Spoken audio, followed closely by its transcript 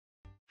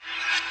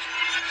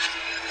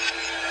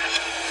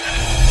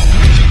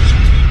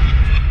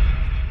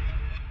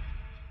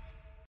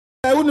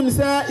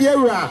say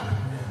Yera,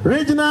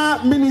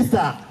 Regional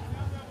Minister.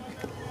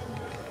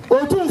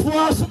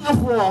 Otumfuo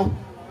Safo.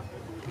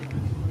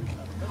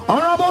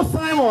 Honorable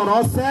Simon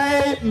or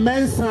say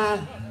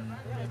Mensa.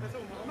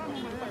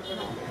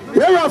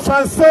 Yera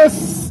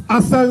Francis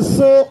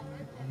Asenso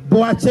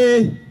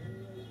Boache.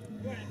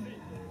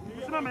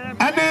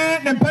 And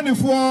then penny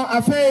for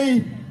a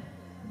fay.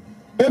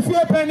 If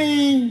you're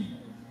penny,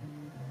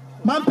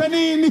 man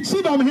penny,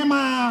 Nichidom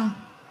Hema,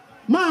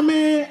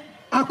 Mammy,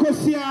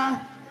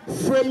 Akosia,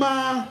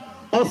 Frema,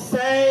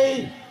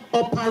 Osei,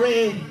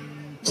 Opare,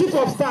 Chief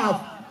of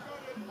Staff,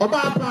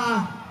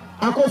 Obapa,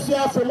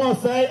 Akosia, Frema,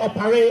 Osei,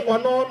 Opare,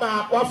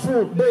 Onona,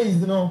 Wafu,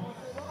 days, no.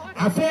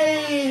 I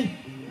say,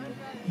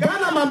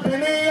 Ghana man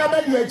penny,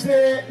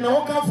 Abediache,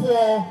 Naoka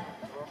for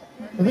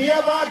the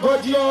ever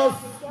gorgeous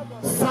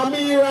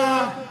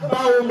Samira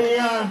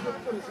Bawumia.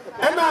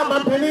 And now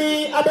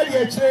Mampeni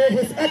Abediache,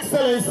 His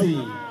Excellency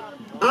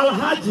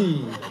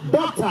Alhaji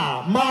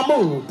Dr.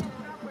 Mahmoud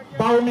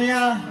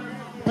Bawumia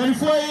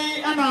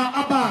Penfoy and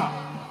Abba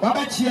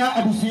Wabachia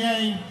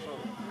Abusier.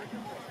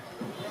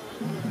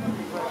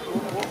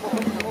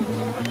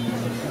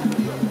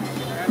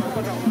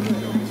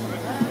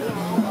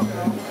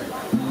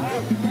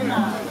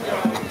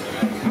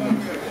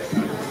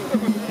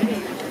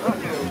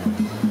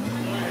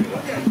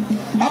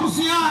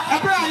 Abusia,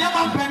 Abra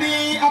Yaman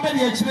Penny,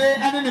 Abediache,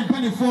 and then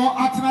Penny for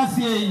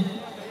Atnasi.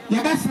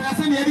 Your best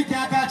lesson,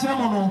 Yadika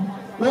Chamono,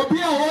 will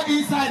be all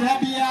inside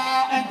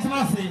Habia and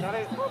Trassi.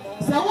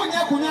 So when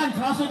you couldn't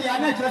transfer the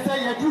annex, say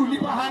you drew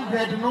liver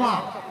 100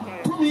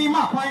 Noah. To me,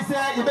 my point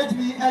say, you bet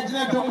me,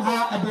 Edna don't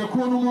have a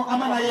Becono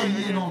Amana,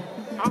 you know.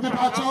 To the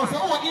patrol,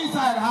 so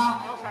inside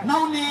her,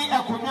 now need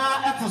a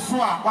Kuna at the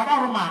Swa,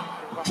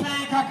 Wadaruma,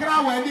 train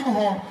Kakra, where you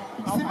home.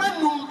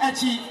 Simenum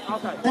echi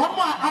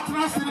Oma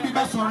Atnasi be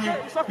sorry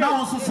now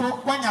also so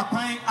when you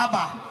pine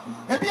Abba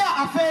Ebia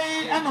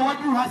Afe and what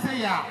you have say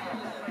ya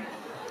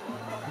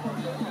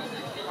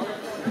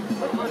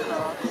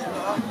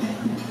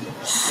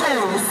so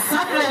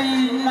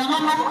Saturday Nano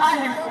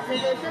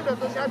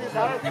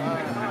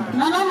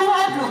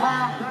Adruha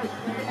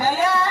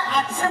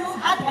Atsum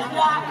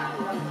Abia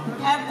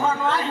and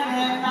Conway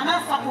Nana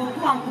Sapu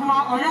Kuma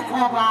or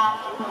Yokoba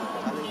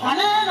and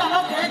then I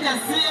look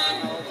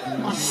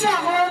Sure,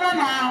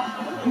 now,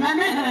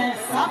 Mammy,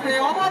 Saturday,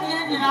 over the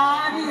end, I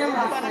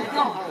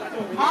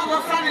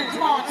was trying to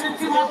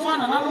talk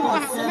one another.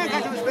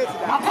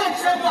 I can't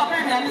show you a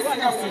baby and listen.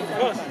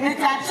 It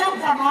can jump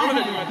from one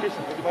hand.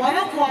 I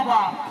look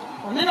over.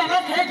 And then I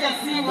look at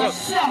see was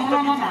sure,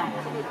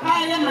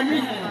 I am a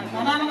minute,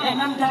 and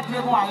I'm that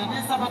boy, and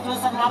this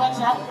Sabatos and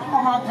Rabacha,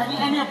 or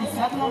any of the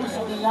settlements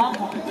of the young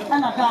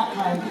and a dark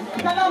line.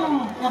 Then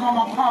I'm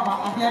a cover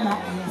again.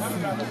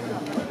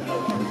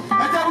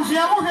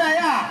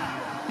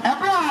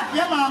 Ebra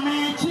Yamami,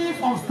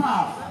 Chief of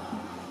Staff.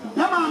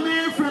 Yamami,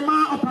 Frema,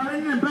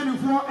 operating and penny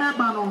for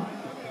Ebano.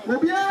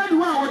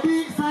 Obian,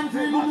 be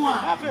Santin Noir,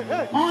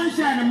 on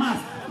share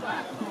mask.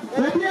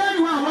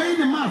 Obian, weigh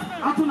the mask,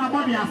 Atuna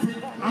body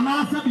acid, and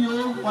answer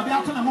you, or the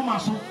Atuna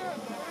Momaso.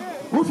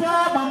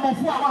 Ufa, Bambo,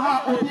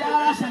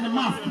 Obia, and the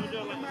mask.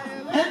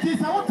 It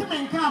is a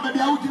ultimate car, but the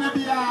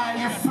Utinabia,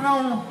 yes,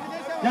 throw.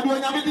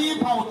 Yabuanabidi,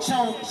 Pow,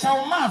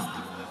 Chow mask.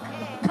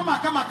 Come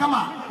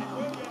on.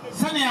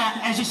 Sanya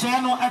and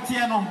Shishano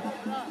Atiano.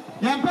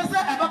 Young person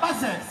ever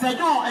said,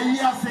 Sedo, a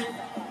year say,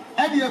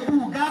 Eddie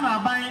Poo,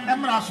 Ghana buying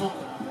Emraso.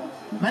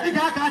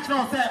 Medical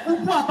catcher said,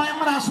 Upa buying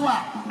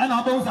Maraswa, and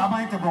our boats are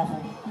buying the brothel.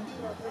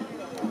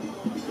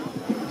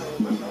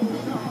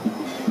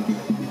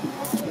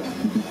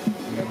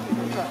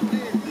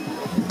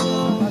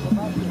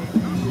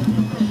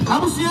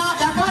 Abusia,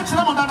 I can't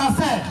tell what I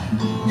said.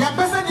 Young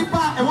person in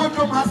part, a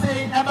wardrobe has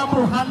saying, Ever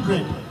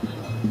 100.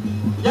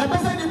 Your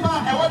person in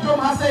part, a wardrobe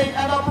has said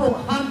ever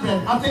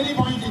 100 at any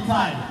point in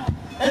time.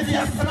 If you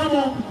have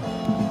some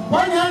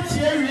one young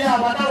area,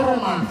 what a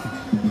Roman.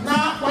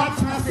 Now, what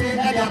I say,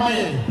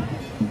 Agabaye.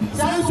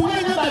 So,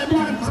 when you are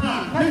doing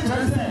time, let's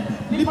just say,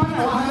 if I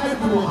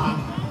have a Roman,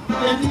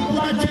 and you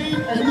are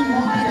doing a new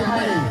one,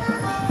 Agabaye.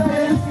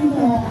 Thank you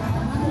more.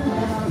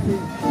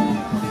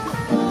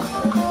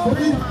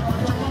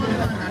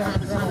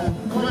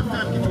 What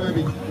time can you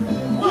be?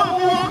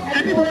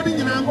 Anybody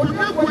in our world,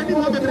 not going to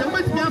have a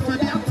much more for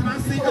the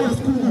Atlantic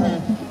school.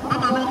 I'm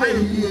not a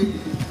year.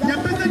 Your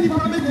person in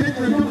public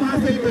judgment to my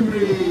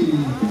favorite.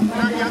 I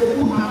have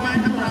to my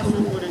mind and my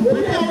soul.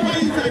 We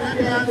always say that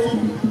they are so.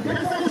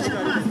 There's so much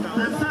master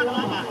and son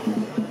of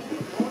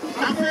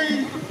I say,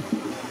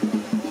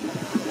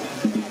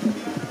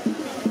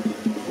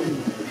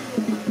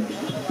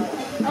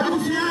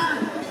 Abusia,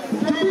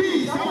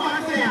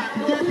 someone say,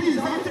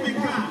 something in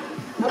car.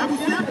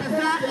 Abusia,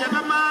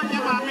 Yamama,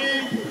 Yamame.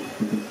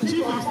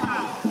 Chief of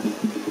Staff,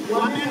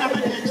 Wamina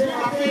Bediache,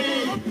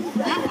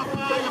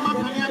 Papa,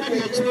 Yamapania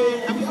Bediache,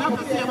 and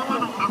Papa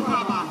Yamama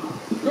Akaba.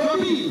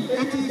 Yobi,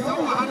 it is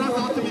our other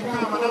sort of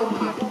Kama.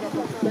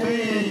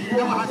 Hey,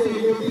 I say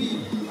Yobi.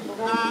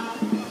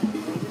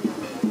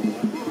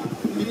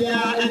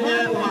 Yeah, and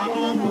then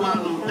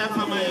one, that's a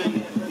way.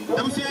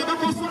 I'm saying, I'm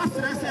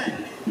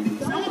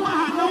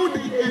would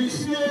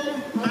ensure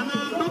and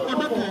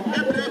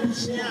every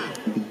bushia.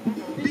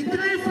 The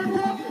guy for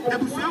a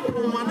bushia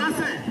from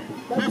Manase,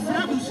 my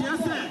friend Bushia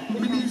said,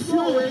 we need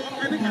show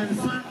any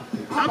answer.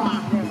 Abba,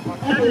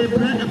 every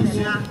bread a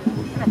bushia.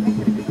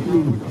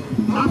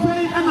 After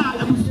Anna,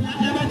 a bushia,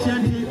 ever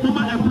chanting,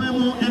 Mama, a poem,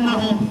 and a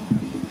home.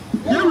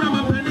 You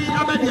remember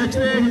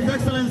His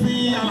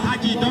Excellency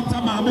Alhaji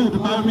Dr. Mahmoud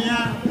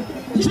Bawumia,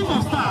 Chief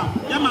of Staff,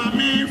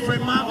 Yamame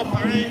Frema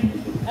Opare,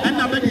 and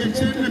Abedi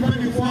Chen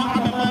 24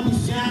 Ababa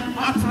Busia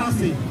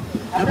Atrasi,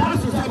 and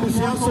also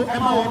Sabusia so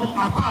Emma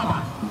Akaba.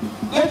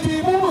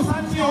 Eti Mumu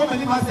Santia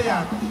Omenim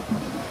Hasea.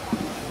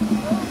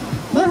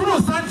 Mumu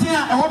Santia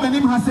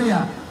Omenim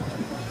Hasea.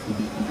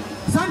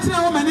 Santia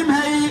Omenim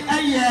Hay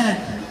Aye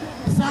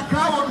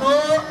Sakrao no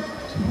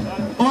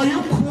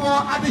Oyuko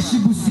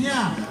Adeshibusia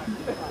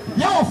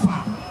Yaofa.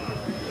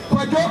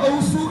 Kwajo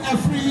Ousu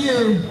every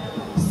year,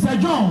 Sir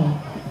John,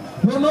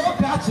 Wonoo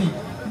catching,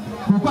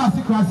 Papa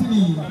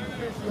Crasini,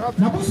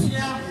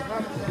 Nabusia,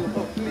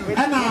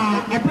 and a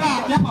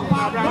black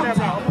Yapapa,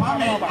 Doctor,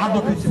 Pame,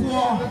 Adepa,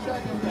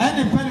 and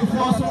the penny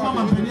for so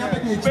Mama Penny,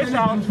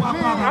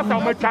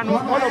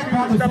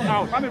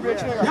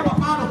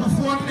 Yapapa of the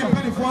phone, and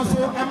penny for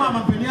so, and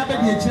Mama Penny,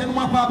 Chen,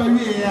 Wapa,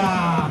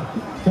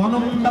 one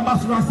of the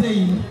Basra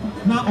saying,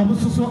 now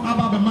almost so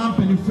about the man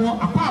penny for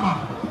a papa.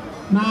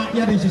 Na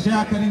yade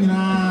shishya kani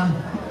na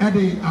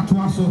ade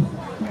atuaso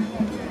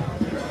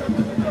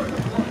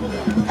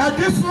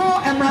adiso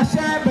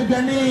emrashe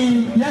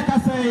bedani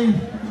yakasai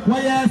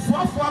waye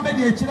swafo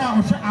abedi echira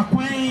ohwe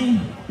akwan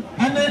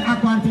ene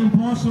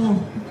akwantempo so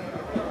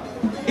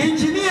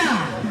engineer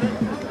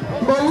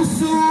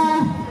ousu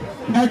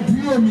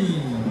adriomi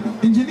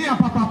engineer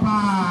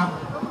papa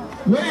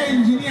we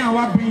engineer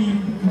wabin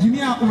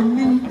engineer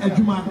onim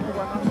adwuma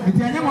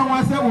enti anya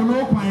nwanwa se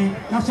wono kwan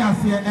ya sha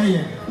ase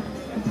eye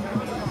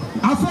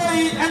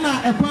Asoi ena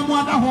ekwamu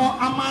adaho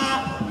ama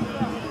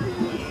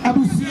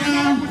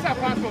abusia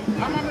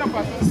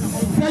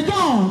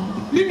Sejon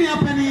lini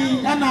apani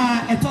ena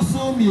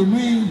etoso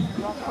mienui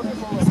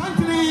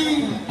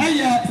Santri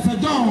eye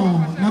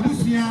Sejon na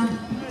busia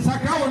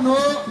Sakrao no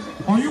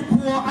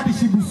oyukuo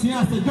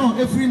adishibusia Sejon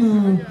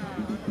efrimu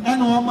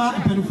ena oma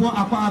epenufo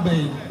akwa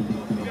abai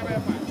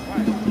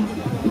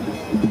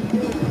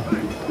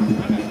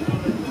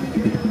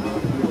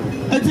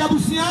Eti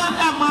abusia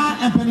ama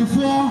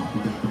epenufo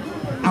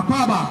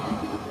Akwaba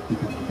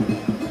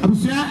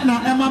Abusia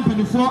na Emma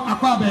Penifo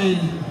Akwaba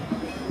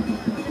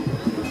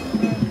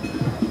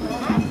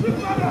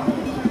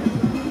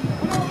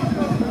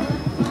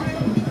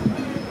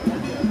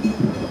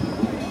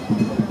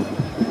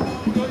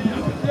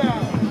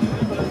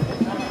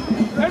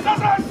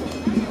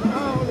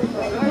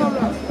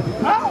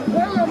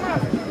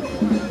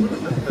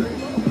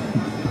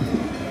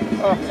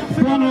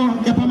Fono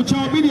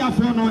yapamucha media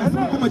fono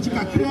kuma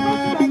chika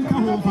binka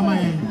home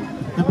famaye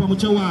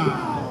yapamucha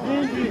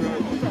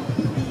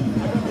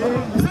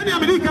Senior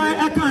America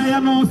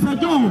Ekayano Sir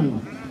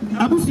John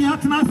Abusia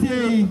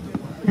Tanasi,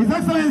 His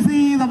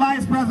Excellency the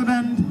Vice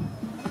President,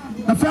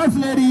 the First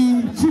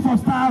Lady, Chief of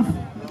Staff,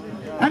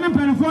 and then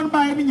telephone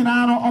by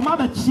Ninano, or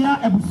Mother Chia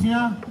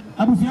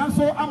Abusia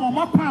so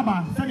Amoma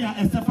Paba, Senior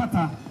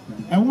Estefata,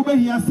 and Uber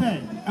here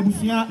say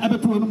Abusia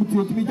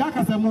Ebetu to be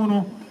Jacka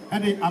Samono,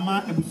 and the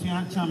Ama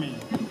Abusia Chami.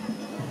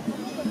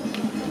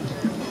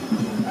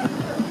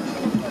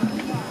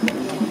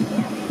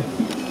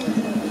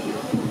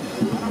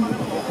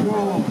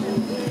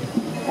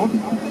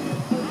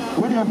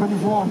 What happened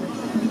before?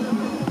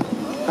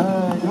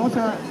 You know,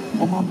 sir,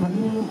 on my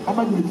penny,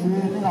 about you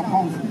in a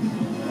pound.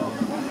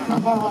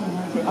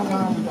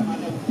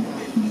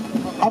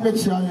 I bet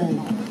you I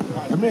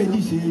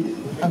may see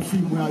a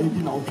film where you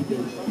didn't out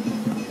today.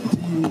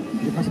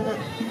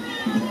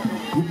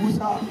 The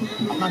Busa,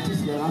 I'm not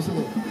just here, I said,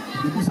 the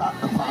Busa,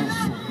 a fans.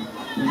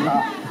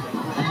 Yeah,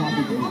 I'm not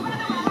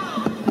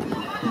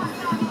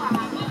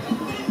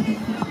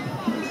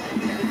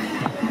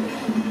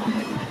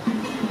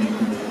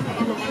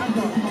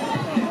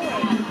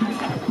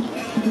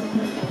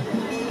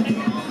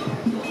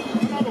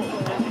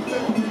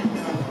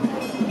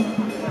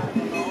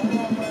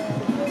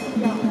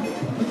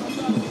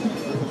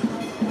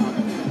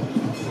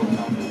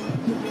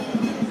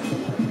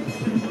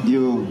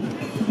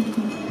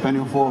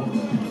for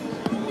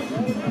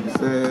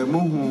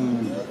Muhu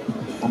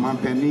or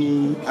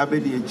Mampeni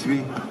Abedi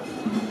tree.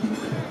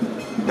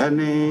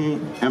 Any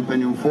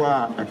empany for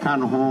a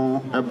can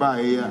home a buy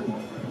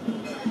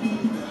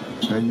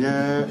and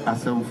yeah,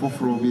 as some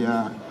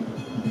fufrobia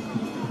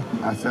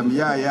as some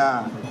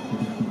ya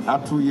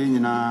atu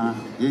yenina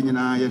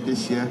yet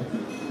this year.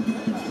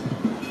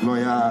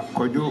 Lawyer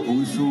Kojo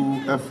Usu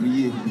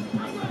F.E.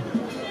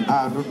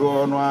 I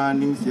do no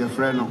names your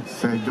friend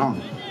Sir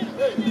John.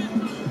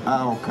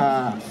 Our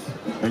car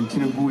and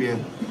Chinabuye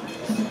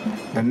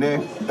and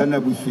then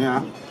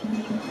Abusia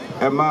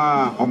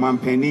Emma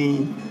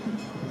Omanpenny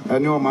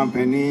and no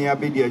Mampenny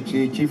Abidia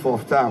Chief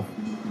of Staff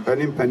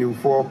and in Penny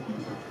 4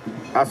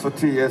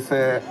 Asoti yes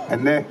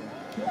and then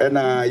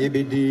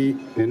Yibidi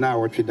Nina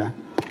Wachida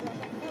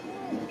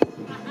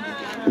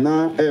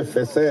na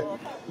efese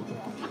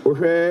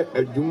ohwe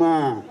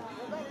adwuma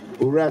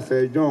owura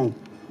Sir John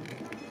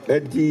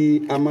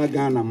edi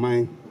amagana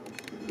man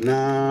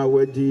na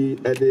wadi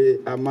ede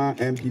ama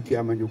MPP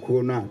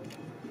amanyuko na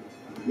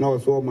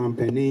oso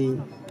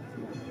mampani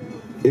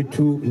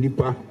etu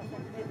nipa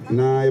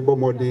na ebo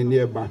modern ne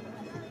eba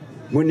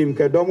munim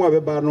ke dom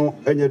abeba no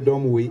enye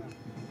dom we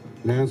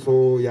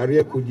nanso yare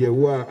akudie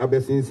wo a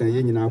abesinsan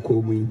ye nyina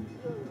akomu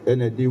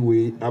ena di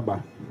we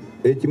aba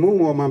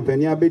etimu ho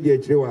mampani abedi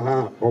akire wa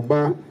ha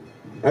oba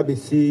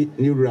abisi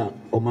niwura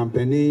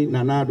omampani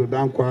nanado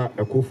dankwa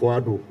ekufo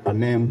ado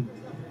anem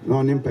na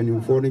oni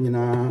mpanimfo no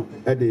nyina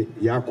ede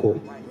yakọ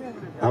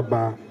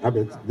aba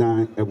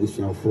abetna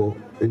abusuafo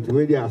enti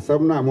we di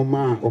asam na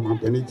amoma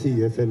omampani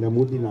ti yese na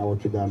modi na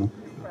wotweda no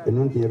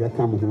eno nti yebe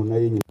ka mo ho na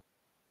ye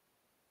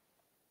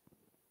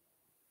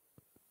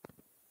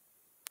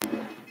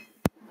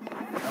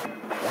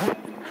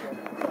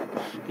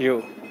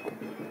Yo,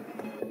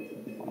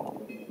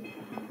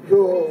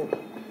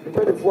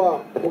 une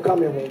fois, au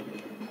Cameroun,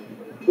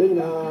 il y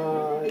a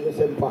une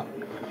sempa.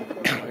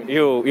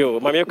 Yo,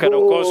 mamie kwa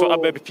donko so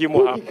abepi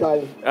mu ha.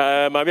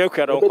 Mamie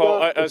kwa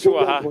donko so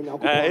ha.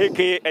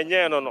 Eke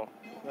enye no.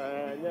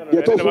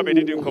 Enye no be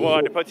didi nkomo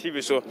Adepa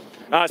TV so.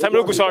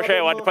 Samiro ku so hwe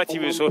Adepa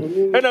TV so.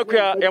 Ena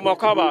kwa ya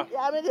makaba.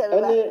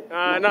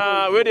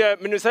 Na we de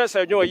minister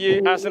Sir John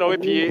yi asena we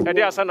pie. E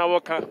de asana wo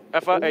ka.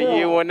 Efa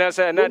eyi wona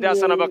se na de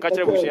asana ba ka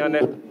kire busia ne.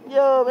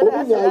 Yo, me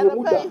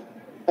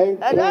I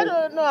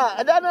don't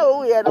know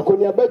who you are.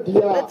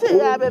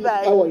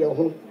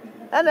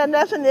 And the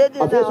national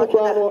agent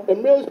now,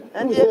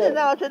 and you didn't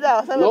know to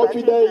that.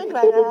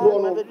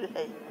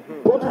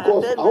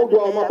 Protocols, how do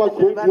I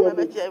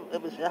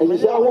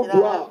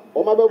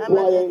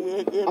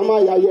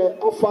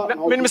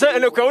Minister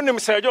and the Crown,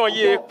 Sir John,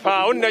 ye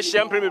pound the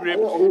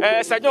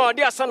champagne. Sir John,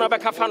 dear son of a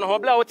cafan, or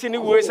blow in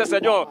the way, Sir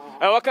John.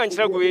 I can't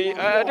tell you,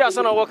 dear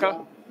son of Walker.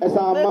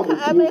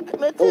 I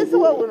make this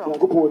woman.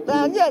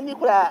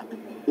 Nicola.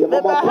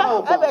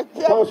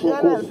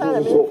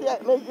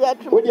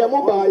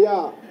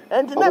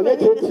 And to never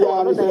make it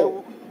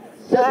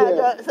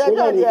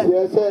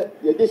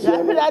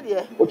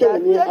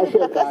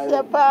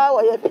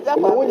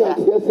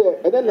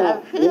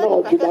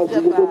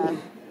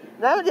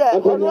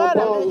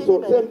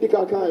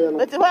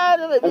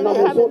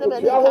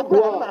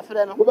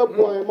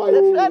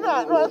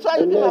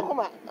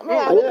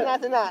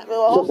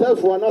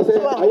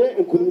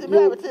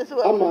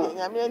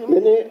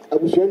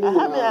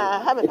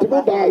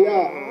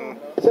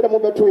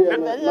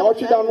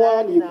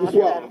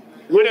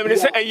when I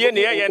say a year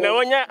near, and I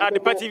want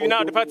Adepa TV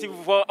now, the party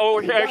for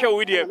our show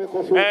with you.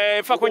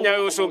 Faconia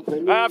also.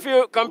 I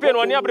feel campaign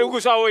on your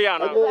Brugus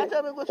Aoyana.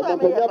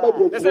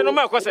 There's no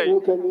more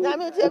question.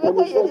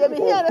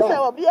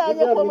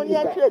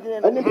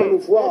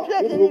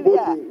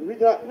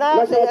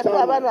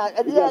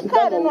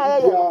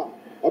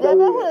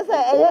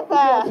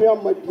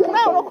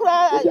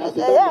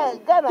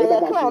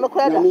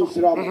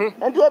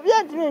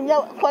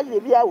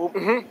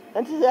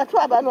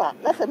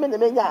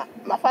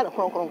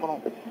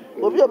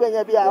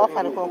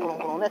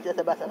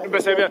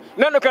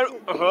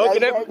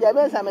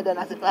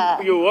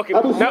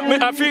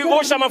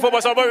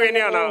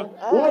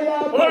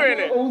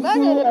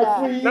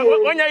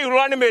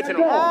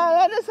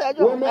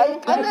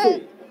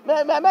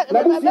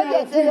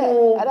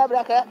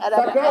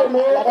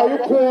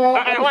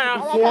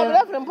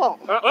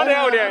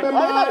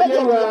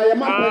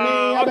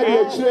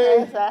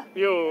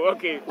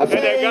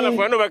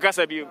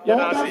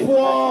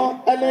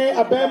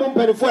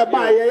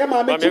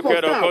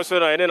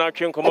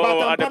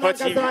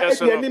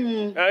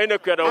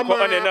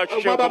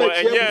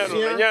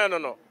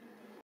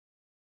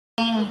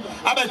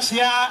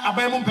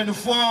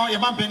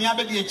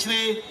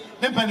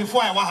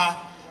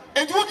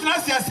 And you can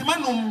ask your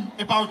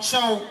Simanum about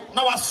show.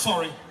 Now I'm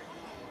sorry.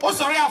 Oh,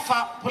 sorry,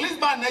 Alpha, police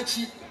ban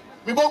Nechi.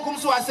 We both come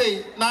so I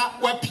say, now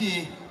we're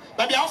P.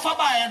 Baby Alpha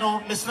by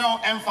no, Miss Now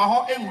and for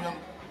her England.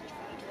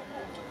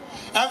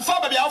 And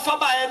for baby Alpha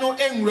by no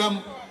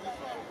England.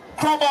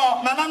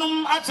 Crowbar,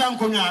 Nananum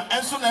Atanconia,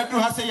 and soon I do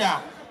has a ya.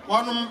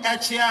 One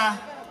Achia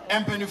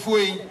and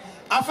Pennyfui.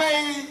 I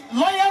say,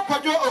 lawyer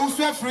Quadro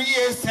also 3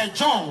 years, Sir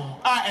John,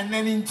 and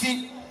then in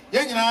tea.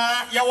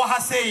 Yana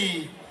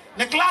Yawahase.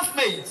 The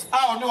classmates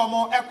are no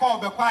more echo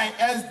by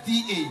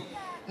SDA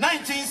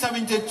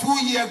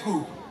 1972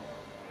 group.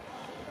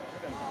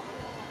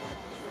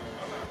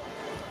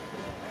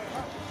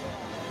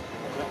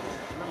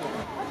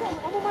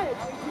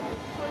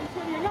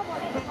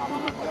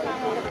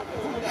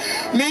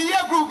 The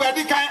year group by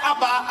the kind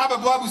Abba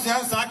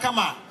Busian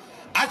Sakama.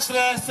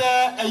 Actually,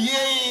 sir, a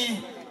year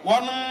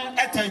one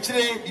at a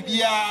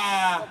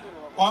Bibia.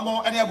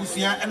 Omo any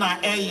abusia and our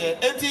air.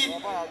 Eti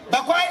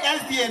Bakwai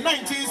SDA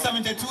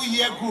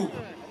 1972 group.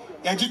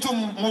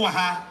 Yajitum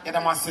Mowaha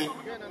Yadamase.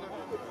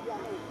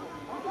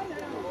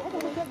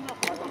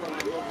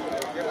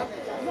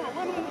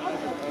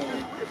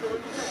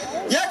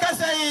 Yaka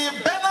say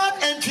Bernard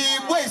entry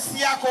Boy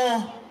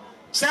Siako,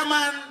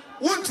 Chairman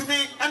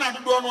Wontumi and I do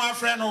one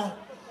friend,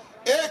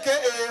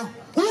 aka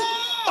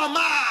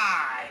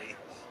Woomamai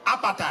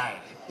Apatai.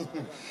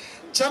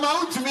 Chama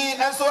Wontumi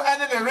and so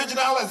ended the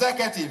regional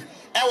executive.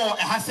 Ewo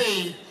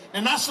Ehase,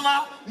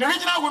 the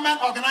regional women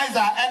organizer,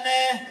 and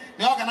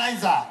the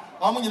organizer.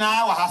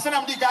 Omunyina wa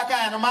Hasanam di Kaka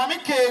and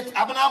Mami Kate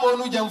Abunamo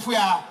Nu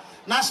Jamfuya,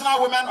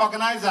 national women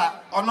organizer,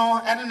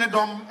 ono and the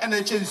dom and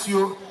the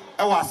Chensio,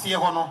 Ewa Sie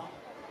Hono.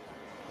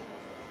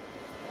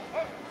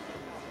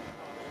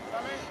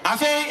 I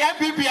say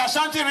MPP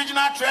Ashanti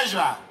Regional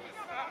Treasurer,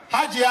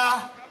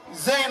 Hajia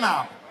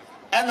Zainab,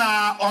 and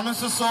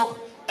Onususo,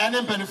 and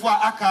Penifua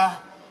Aka,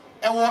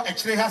 Ewo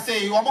actually has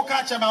say,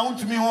 Wamoka Chama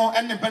Wontumi ho,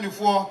 and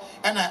Penifua,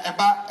 and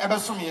Eba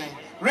Sumie.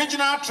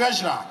 Regional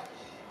Treasurer,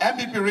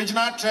 MPP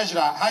Regional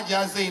Treasurer,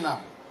 Hajia Zainab.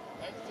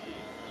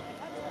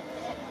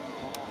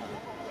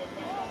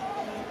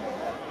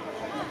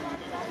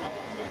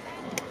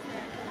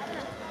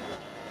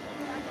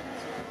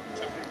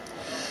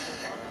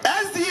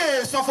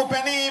 SDA so for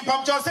penny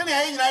pamcho se ne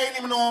ayi nyina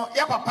enim no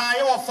ya papa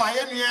ye wo fa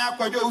ye nua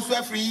kwadwo usu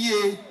afri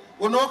yie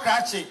wo no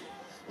krache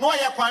no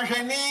ye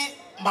kwanhwani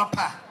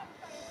mapa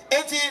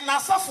eti na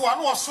safo a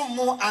no osom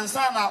mu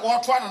ansa na wo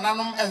to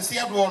ananom ense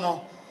edo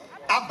no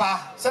aba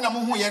se na mo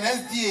hu ye na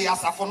SDA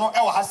asafo no e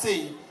wo ha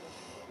sei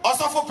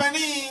osofo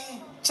penny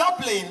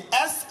chaplain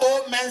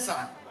SO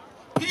Mensa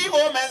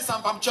PO Mensa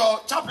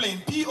pamcho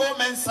chaplain PO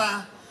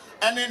Mensa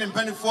ene ne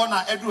mpanifo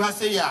na edu ha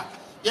sei ya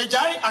ye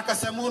jai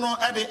akasamu no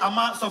ede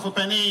ama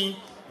sofopani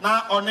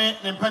na one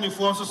ne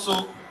mpanifo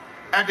so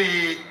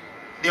ede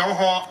de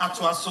oho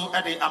atoa so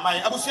ede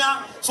amai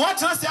abusua so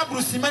atena se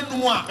abrusima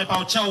numu a pepa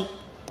ochew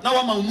na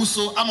wa ma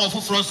umuso ama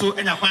ofoforo so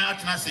enya kwan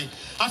atena se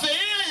afa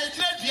ye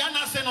tire dua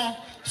na se no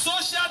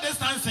social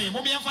distancing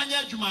mo me mfanya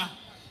adwuma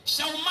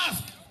show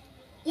mask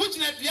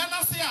ugina dua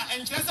na se a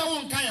enkyere se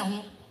wo nka ye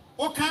ho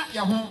wo ka ye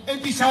ho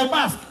enti show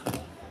mask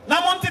na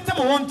mo ntete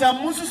mo wonta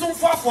mususu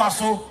mfafo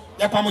aso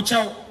ye pa mo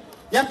chew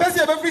ya pesi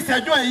e be free se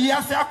adwo yi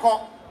ase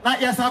akọ na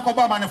yes akọ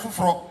ba ma ne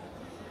foforo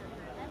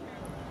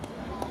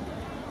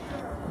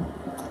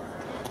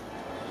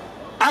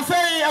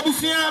afei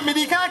abusia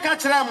medika ka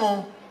kire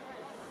mo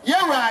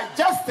yewa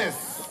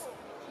justice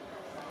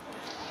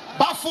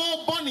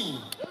Bafo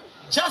Boni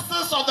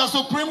Justice of the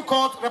Supreme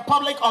Court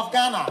Republic of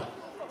Ghana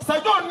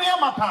Sajo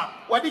Niamapa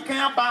wadi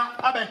kan ba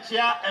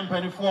abechia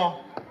empanifo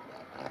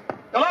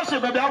Elohwe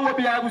bebe awo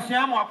bia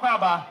abusia mo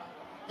akwaba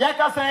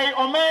Yaka say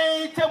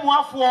Omei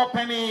Temuafo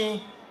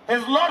Penny,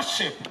 His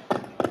Lordship,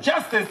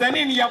 Justice, and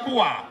in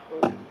Yabua.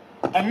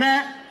 And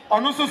then,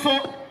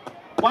 Onususo,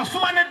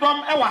 Wasumane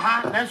Dom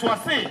Ewaha, and so I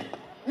say,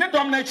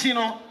 Nedom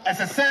Nechino,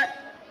 as I said,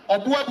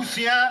 Obua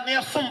Busia,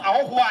 near some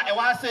Ahoa,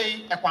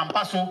 Ewase,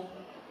 Equampaso,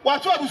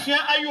 Watua Busia,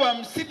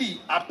 IUM,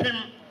 City, a pim,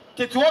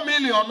 Ketua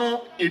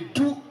Miliono, a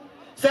do,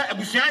 say a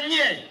Busia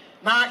ye,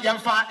 na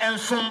Yamfa and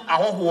some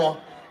Ahoa,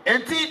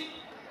 enti.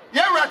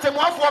 Yera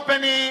Temuafo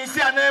Penny,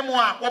 see a name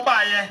one,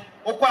 Obaye,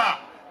 Opa,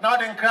 now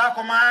then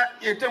Krakoma,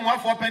 ye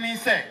Temuafo Penny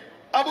say,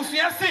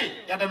 Abusia say,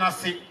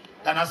 Yadanasi,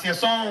 Danasi a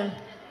song,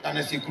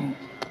 Danasi crew.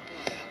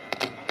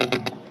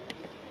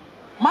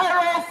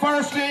 Myro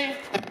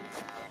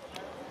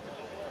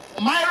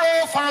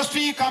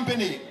Forestry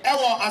Company,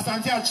 Ewo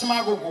Asantia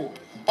Chimagogo,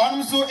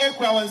 Onumso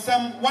Equa and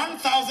some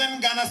 1,000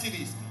 Ghana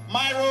cities,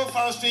 Myro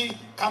Forestry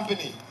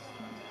Company.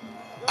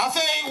 I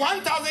say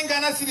 1,000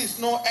 Ghana cities,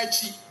 no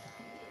Echi.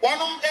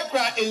 Wanum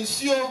ekra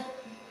ensio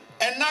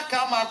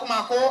enaka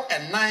makomako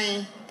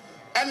enan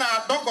ena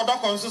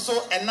doko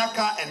nsoso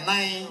enaka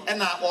enan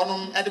ena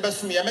wanum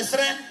edebesum ye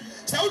mesre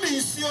se wodi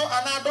ensio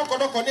ana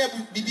doko ne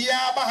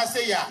bibia ba ha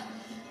se ya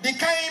di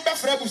kan be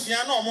fra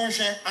busua na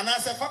omonhwe ana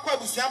se fakwa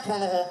busua pro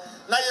no ho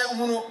na ye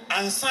hunu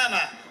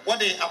ansana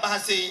wode aba ha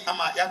se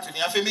ama yato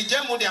ni afemi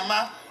gemu de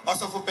ama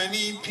osofo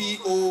pani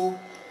PO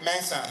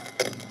Mensa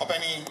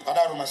opani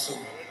adarumaso.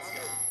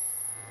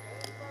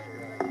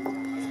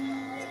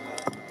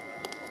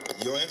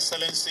 Your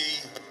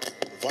Excellency,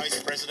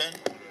 Vice President,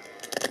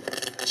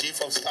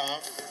 Chief of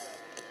Staff,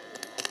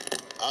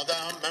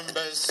 other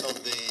members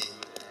of the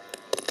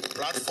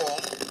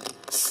platform,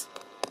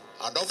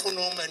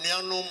 Adofunum and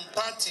Yanum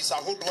parties,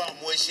 Ahudwa,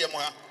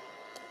 Mueshiama,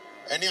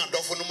 any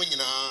Adofunum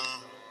Yina,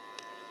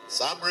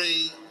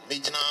 Sabri,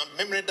 Mijna,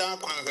 Memreda,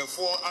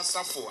 Kwanfo,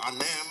 Asafo,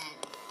 Anem,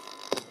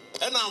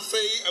 and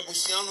Afei,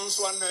 Abusianus,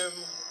 Anem,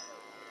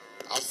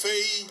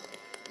 Afei,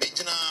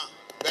 Mijna.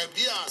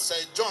 Babia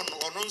say John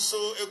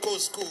Ononso Eco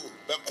School,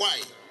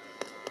 Bequai.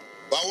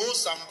 Bawo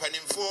Sam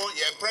Penifo,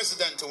 ye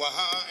president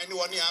Waha,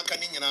 anyone ya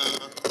Kanina.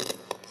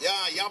 Ya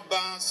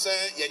Yaba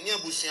say Yanya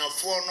Busia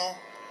Forno,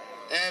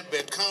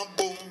 Bekan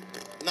Boom,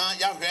 na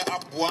Yahwe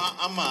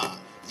Abua Ama,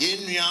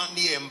 Yenya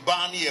ni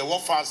Mbani,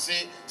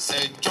 Wafase,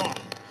 say John.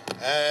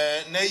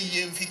 Ne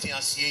yin fitting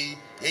as ye,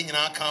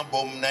 Yenya can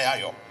bomb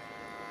Nayo.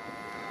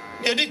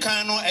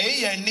 Edikano,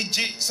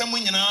 Niji,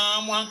 someone in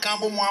one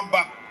cambo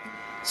mwamba.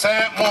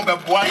 Say more be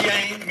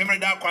boyen,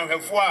 Memreda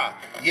Kwanfo,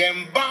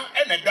 Yemba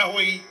and a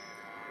Dawi.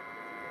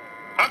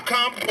 I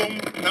can't bomb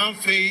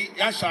Nanfe,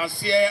 Yasha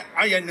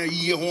I am a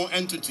year home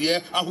entity,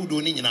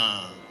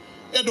 Ahudonina.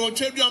 The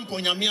Dotrian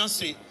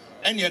Ponyamiase,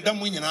 and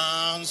Yadamu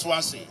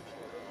Yanswasi.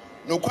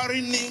 No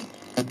quarini,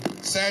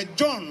 Sir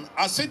John,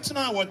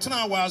 Asitna,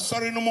 Watana was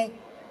sorry no more.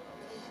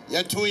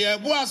 Yet to ye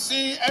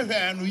boasi,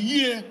 ever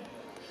year,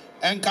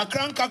 and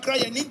Kakran Kakra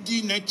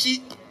Yanidi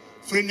Nechi,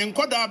 Friend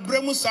Koda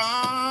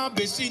Bremusa,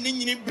 Bessin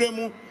in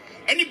Bremu,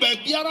 any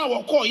Babiara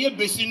will call ye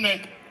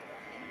Bessin.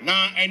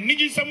 Now, and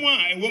need someone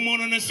a woman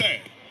on a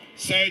say,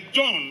 Sir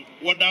John,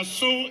 what I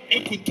so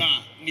ekuta,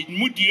 need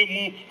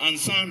Mudiemu and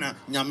Sana,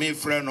 Yame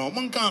Freno,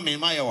 Monkame,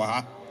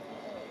 Mayawa.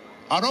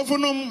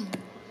 Arofonum,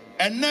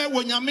 and now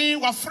when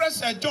Yame was fresh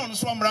Sir John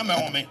swam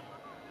Ramahome.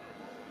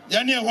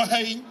 Yania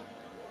Wahay,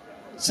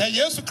 say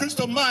yes to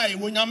Christo Mai,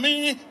 when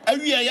Yame,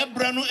 Aria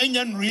Brano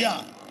Enyan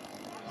Ria.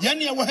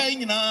 Yania Wahay,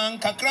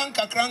 Kakran,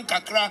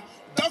 Kakra,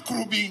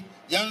 Dakrubi,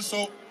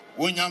 Yanso,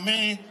 when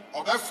Yame,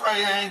 or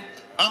Befraye.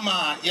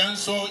 Ama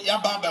yanso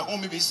yababa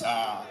home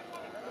bisa.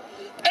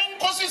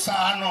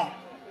 Enkosi no.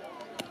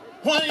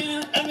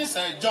 When any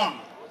Sir John,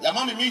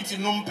 Yamami meet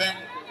numpe,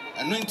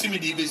 and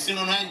intimidate the sin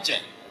on anche.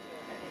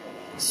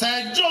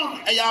 Sir John,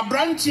 a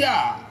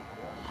branchia,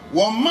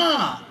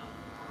 Wama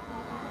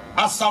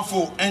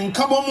Asafo and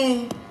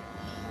Kabomu,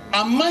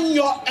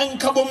 Amanyo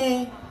and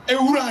Kabomu,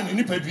 Euran in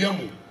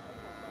Ipebiamu.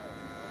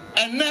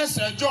 And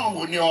Sir John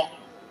would know.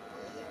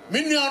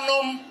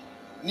 Minyanom.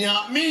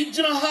 Nia me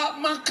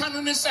jinaha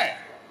makanone say.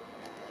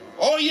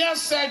 Oh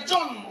yes, Sir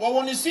John, wa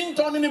woni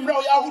sinton ni mra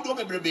ya hudo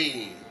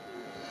bebrebe.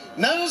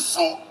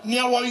 Nanso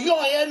nia wo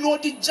yo ye no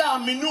di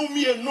jam me no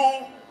mie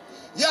no.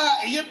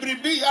 Ya ye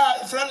brebe ya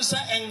friend say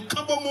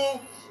enkabomu,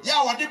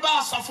 ya wo de ba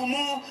asafo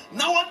mu,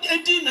 na wo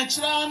edi na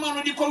kira ma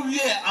no di ko wie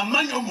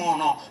amanyomo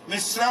no.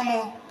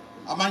 Mesramo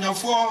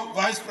amanyofo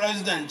Vice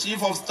President,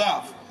 Chief of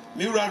Staff,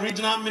 Mira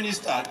Regional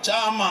Minister,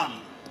 Chairman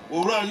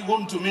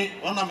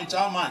Wontumi, one of my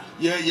chairman,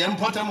 ye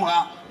important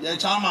ye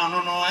chairman,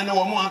 no, and a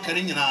woman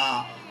carrying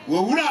na.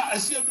 Wura, I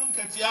see a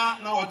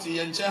dunkatia, now what ye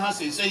and Chaha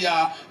say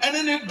ya, and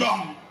any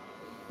dumb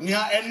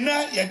near and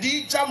ye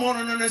did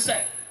chairman and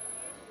say.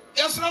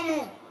 Yes,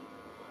 Ramu.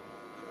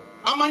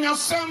 Among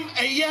some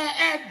a year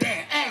at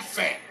the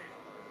fair.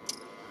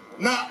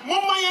 Now,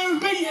 Mama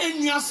and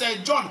Bay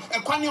said John, a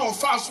quany of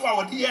fast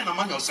while the end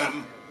among your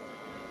son.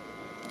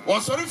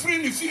 Was sorry for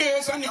the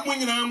fears and your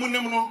winning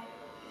among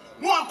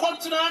no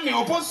akwatena ne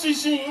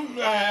opposition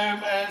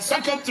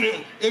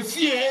secretary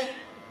efie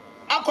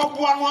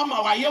akọboa no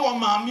ama waye wo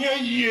maame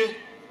ayie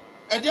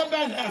e de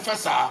ben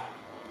enfesa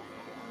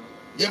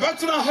ye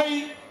betena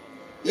hai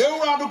ye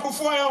wura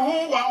adokofo ye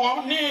ho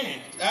wa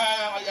ne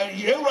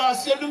ye wura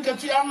asiedun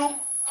ketua no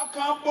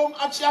aka bom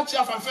achiachi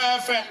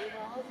afafefe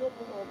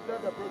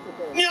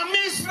ni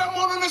amisra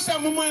mo no se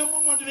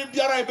mo de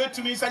biara e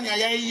betumi sanya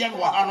ye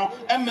no ha no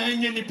e ma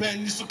enye nipa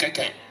nisu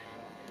keke.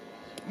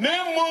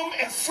 Mom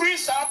a free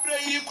sabre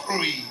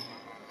crui.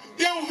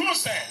 Young who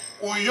said,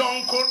 O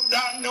young could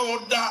da no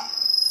da.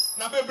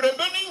 Na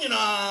bebrebeni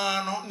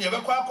no never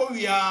quack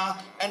we are,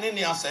 and then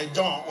I said,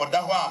 John, or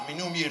Dawa,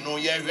 Minumi, no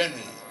ye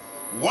venny.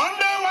 One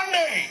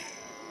day,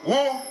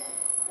 wo,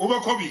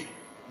 Ubakobi,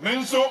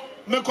 Menso,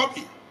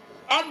 Mekobi.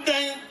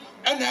 Aden,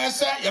 and I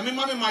said,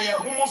 Yamimami, my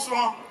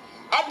homosro,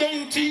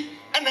 Adenti.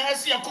 And I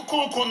see a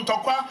cuckoo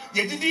contokwa,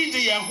 ye did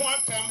ye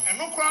wantem, and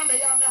no crown a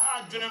yana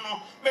hard general,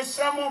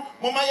 Messamo,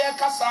 Momaya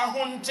Casa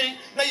Hunting,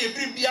 na ye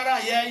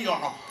biara ye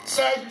yono.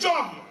 Sir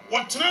John,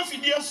 what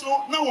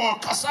Trafidiaso, no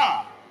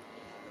Casa.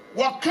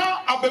 What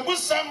car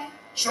abebusam,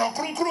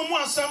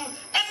 Shrokrunkrumasam,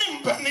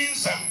 and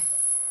impenism.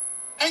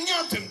 And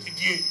yatem did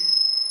ye.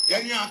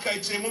 Yanyaka,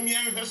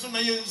 Mumia, Persona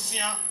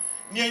Yensia,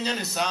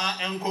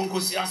 Nyanisa, and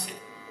Concusiasi.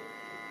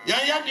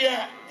 Yaya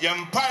dear,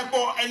 Yam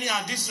Pipo, any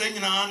are this ring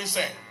in an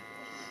say.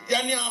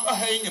 Yani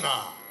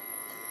abahayina.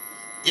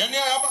 Yani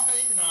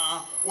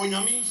abahayina.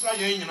 Wonyami sa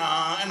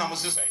yina and I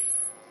must say.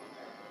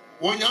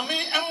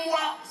 Wonyami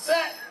emwa se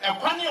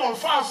ekwani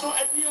ofa so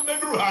edi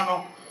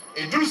bedruhano.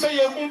 Edru se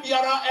yehun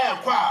biara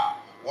ekwa.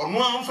 Wonu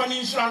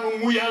amfani nhira no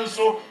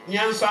muyanso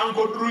nyansa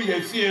ankodru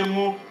ye fie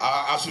mu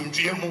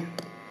asumdue mu.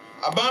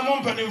 Abamu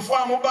mpanimfo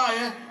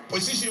amobaye,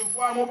 position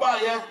fo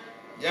amobaye,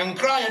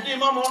 yankra ye di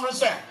mama no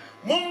se.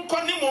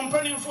 Monkoni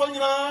mpanimfo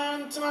nyina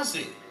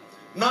ntenase.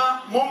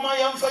 Na mama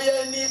yamfa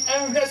ye ni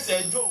enhwe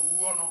Sir John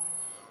no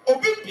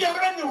obi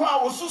biara ni ho a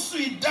wosusu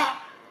ida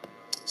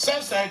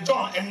Sir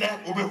John enne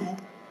obehu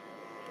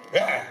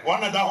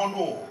one of that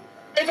no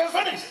it is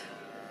finished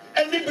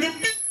and the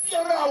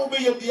biara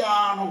obeye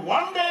bia no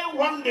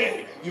one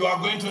day you are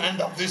going to end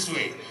up this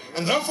way,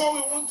 and therefore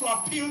we want to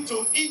appeal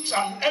to each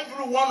and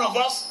every one of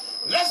us.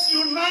 Let's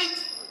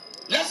unite,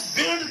 let's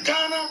build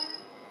Ghana,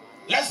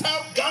 let's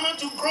help Ghana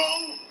to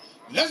grow.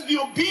 Let's be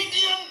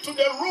obedient to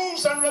the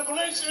rules and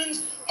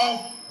regulations of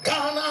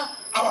Ghana,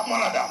 our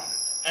mother.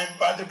 And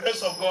by the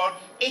grace of God,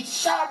 it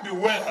shall be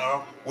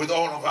well with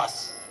all of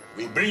us.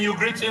 We bring you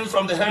greetings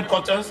from the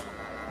headquarters.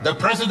 The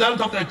president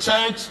of the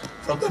church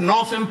from the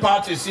northern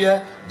part is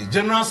here. The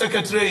general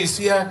secretary is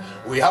here.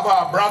 We have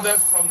our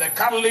brothers from the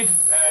Catholic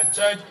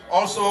church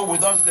also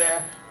with us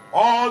there.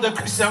 All the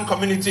Christian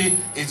community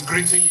is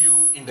greeting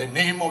you in the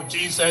name of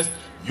Jesus.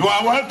 You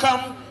are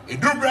welcome.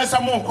 Idrubresa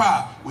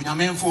Mokwa,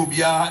 Winyamen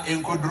Phobia,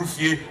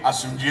 Enkodrufie,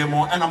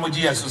 Asumjemo, and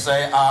Amogia to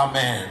say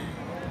Amen.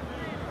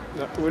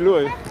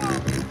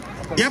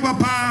 Yeah,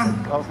 Papa.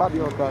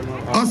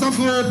 Also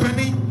for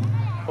Penny.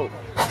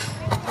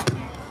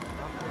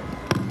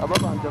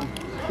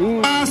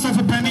 So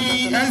for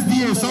Penny,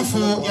 SDA, so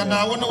for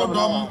Yana, one of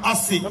them,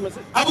 Assi.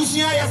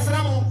 Abusia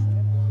Yasram.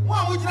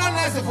 What would you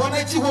like for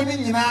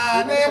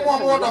Chihonina? Name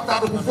one word of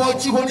that before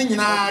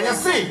Chihonina,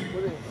 Yassi.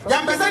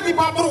 Yambazati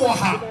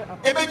Babuha,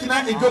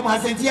 Ebekina, Ejoma,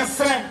 said, yes,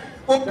 sir.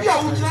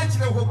 Obia, would you like to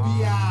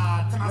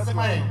Hobia,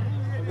 Tanasamae?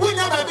 We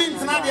never been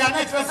to Nadia,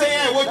 next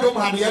say, what you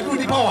have, you do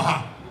the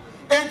power.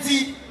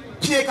 Enti,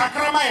 Pieka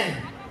Kramae.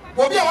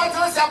 Obia, what's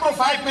us about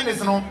 5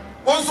 minutes, no?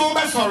 Also,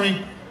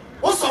 sorry.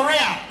 Oh, sorry,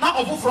 not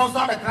of from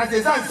some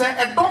classes, I said,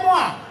 and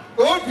Domoa,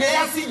 old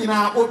player singing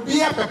now,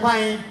 Obia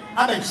Pepine,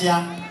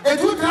 Abechia. And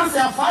 2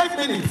 classes 5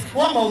 minutes,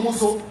 one more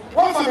muso,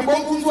 one from the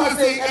Bogu to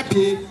say,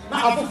 empty,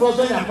 not of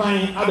frozen and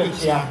fine,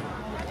 Abechia.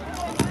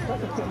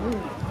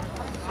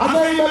 I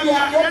tell you,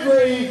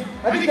 every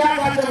I think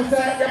I can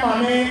say,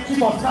 my name,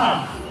 chief of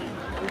staff.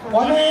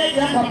 One day,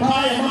 Papa,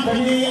 and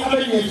company,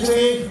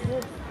 Abechia.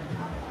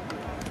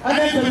 And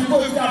then the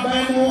people are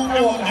buying more,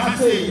 I want to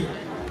say.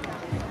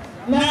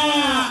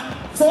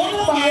 Now, so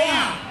no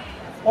buyer,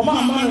 or my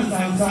man's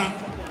answer.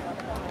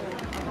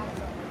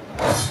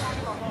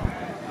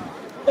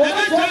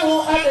 Every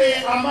general at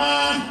a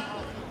man,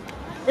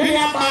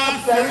 William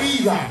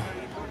Teresa,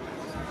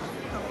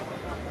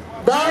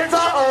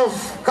 Director of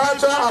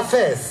Cultural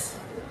Affairs,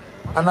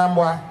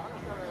 Anambwa,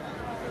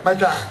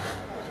 Maja.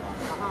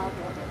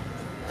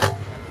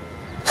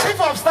 Chief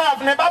of Staff,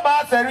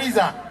 Nebaba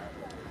Teresa.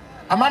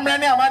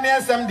 Amamrani amane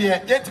SMD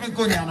yet we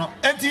go nyano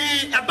enti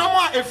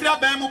adomo efri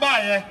abamu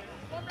baye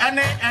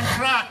ene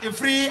enkra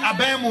efri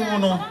abamu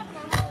no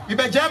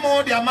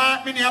ibejamo de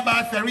ama mini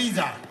aba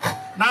Teresa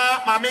na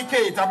mama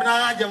Kate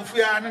abina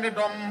ajamfua ne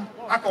dom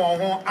aka won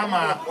ho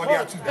ama ode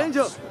atu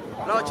Angel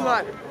na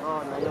chuan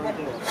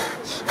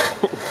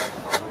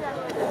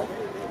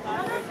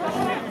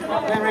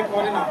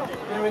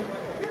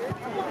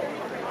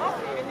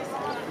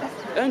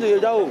Angel you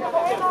dawo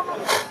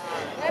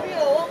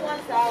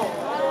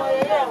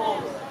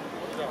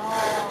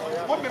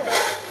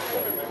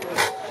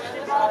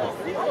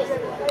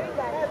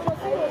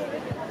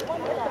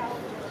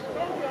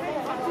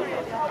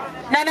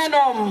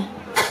No.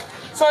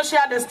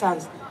 Social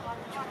distance.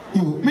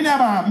 You, me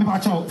never, me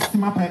bacho,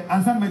 simape,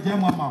 answer me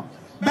jemama.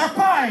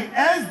 Bepai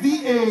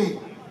SDA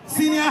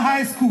Senior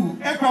High School,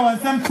 ekwa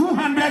wansem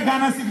 200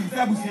 Ghana cedis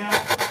abusia.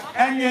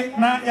 Enye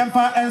na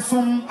yemfa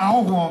ensum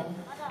awo.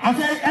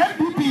 After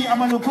MPP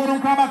Amanokoro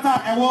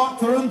Krabata Ewo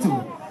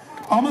Toronto.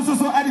 Almost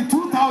so at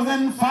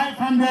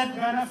 2,500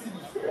 Ghana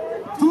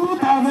cedis.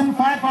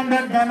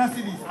 2,500 Ghana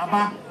cedis.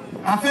 Aba.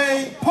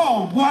 After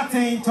Paul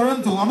Boateng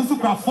Toronto. Almost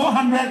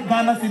 400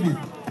 Ghana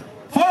cedis.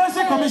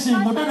 Forestry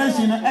Commission,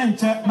 Modernation and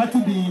Check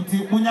Matubi,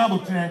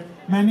 Munyabutre,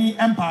 many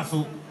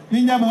Empaso.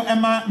 Ninjamo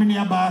Emma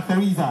Miniaba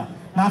Teresa.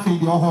 Nafi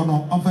the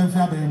Ohono, on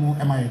Fenfiabemu,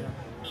 Emma.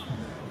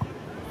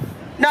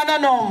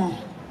 No.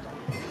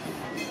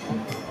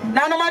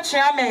 Nano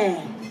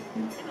machiame.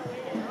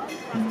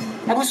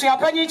 Abusia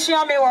pani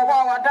chiame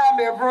wa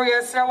dame bro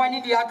yesra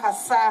wani di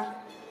akasa.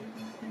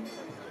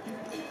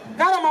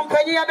 Nano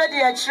mampani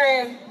abedi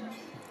achre.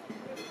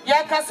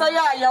 Yakasa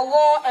ya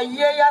wo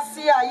eye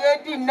yasi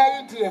aye di na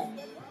idie.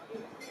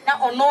 Na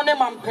ono ne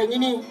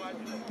mampanyini.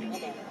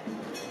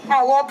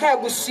 A wo ka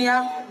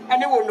abusia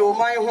ane Wonoo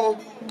man ho.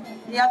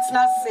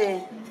 Yatna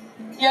se.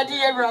 Yedi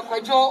yewra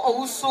kwajo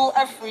owusu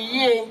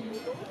afriye.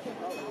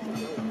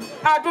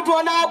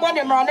 Adudu na agbo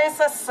ne mrane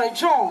se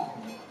John.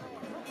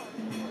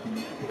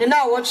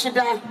 Na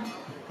wochida.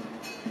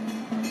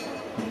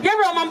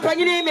 Yewra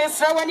mampanyini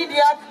mesra wani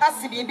dia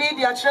asibibi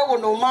dia kire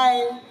Wonoo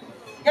man.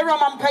 Yewra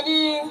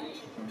mampanyini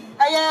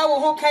aya wo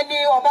ho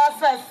kani oba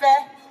fefe.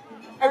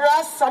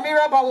 Era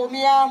Samira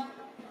Bawumia.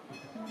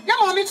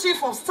 Yamami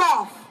chief of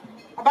staff.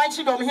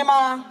 Abanchi dom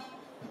hima.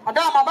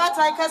 Adam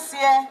abata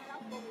kasiye.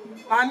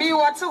 Mami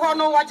watu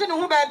hono wajinu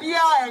hu baby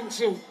a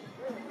enje.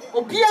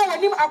 Obia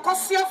wanim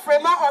akosia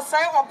frema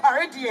osai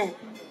oparede.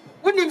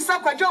 Wunim sa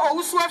kwadwo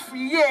owusu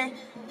afriye.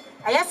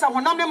 Ayesa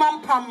honam ne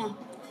mampam.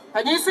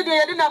 Anyisi de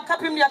yedi na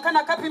kapim ya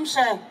kana kapim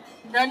she.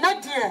 Na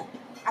nadie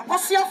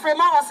akosia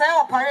frema osai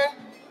opare.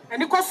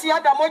 Ani kosia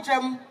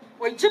damojam.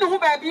 Wajinu hu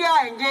baby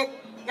a enje.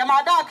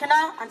 Yamada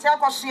akena ante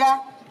akosia.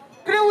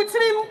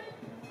 Priwutrim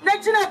na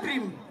jina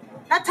prim.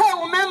 Na tai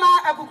wo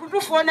mema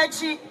akukudufo na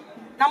chi.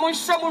 Na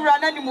monhyemu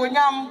rana ni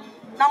monyam.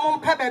 Na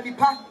mompe baby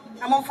pa.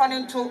 Na momfa ne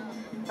nto.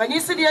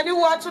 Anyisi de ani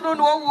wo atono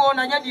no wuo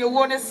na nya de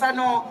wo ne sa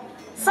no.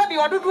 Sabi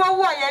ododo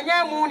wo a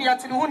yenya mu ne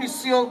atene ho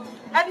nisuo.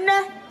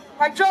 Enne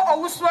kwajo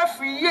owusu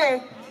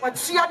afriye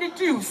watia de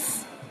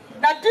deals.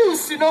 Na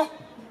deals no.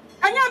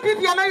 Anya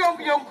bibia na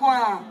yonko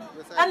a.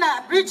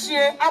 Ana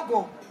bridge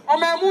abo.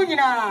 Omamu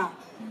nyina.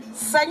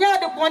 Sanya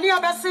de boni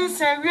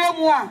abesensen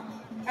wiemu a.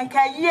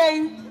 Enka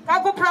yei.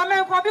 Kago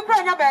pramen ko bi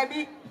kra nya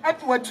baabi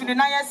atu atuni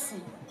na yasi.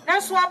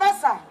 Nanso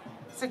abasa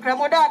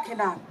sekremoda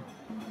akena.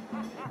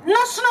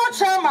 National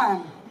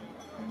Chairman,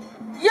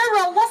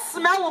 Yero was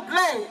smell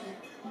play.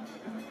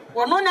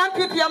 Wonoo na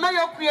MPP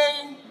amayo kwe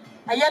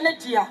ayene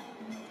dia.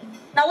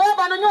 Na wo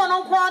ba no nyo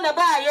no kwa na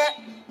ba ye.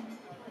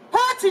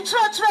 Party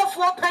church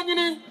for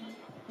panyini.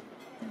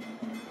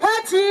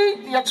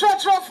 Party the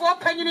church for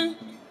panyini.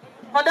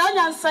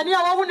 Odanya nsani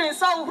a wo hu ne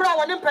nsa ohura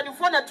wo ne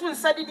mpanifo na tu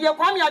nsa didi e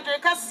kwame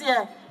adweka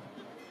se.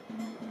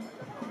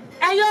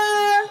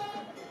 Ayo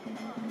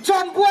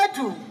John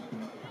Boadu.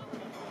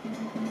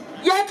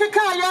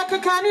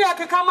 Yakeka ni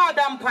yakeka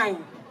madam pine.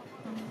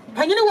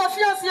 Panyini wo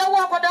fiase ya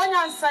wo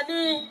odanya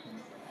nsani.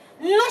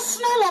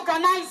 National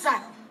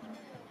organizer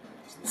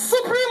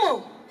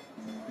Supremo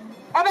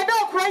Obedo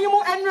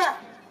Krayimu Enra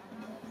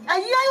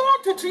Aye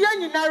want to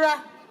Nyinara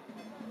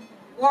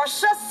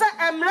Washasa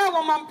Emra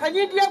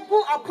Womampani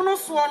Diagu Apuno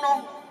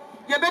Suono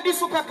Yebedi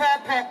Super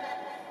Pepe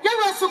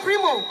Yewa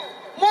Supremo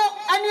Mo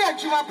Ani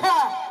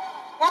Ajimapa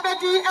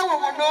Wabedi Ewa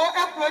Wonoo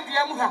Ekwo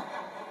Diamuha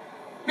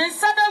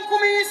Minsadam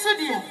Kumi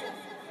Sudia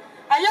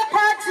Aye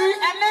party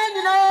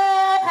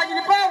Enenina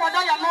Panyinipa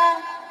Wadaya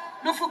no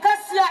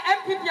Nufukasia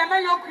MPP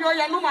amayo kyo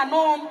ya numa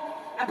no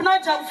abna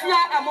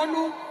jamfia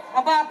amonu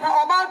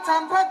oba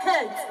tampa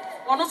kate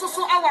ono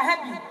susu our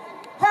happy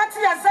party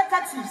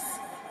executives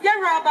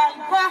yera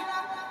bankwa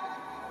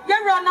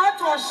yera na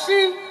to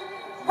shi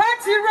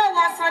party ro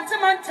wa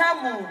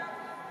sentimental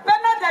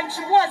Bernard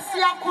Nchibo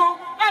Asiako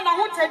ana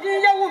hotedi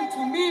ye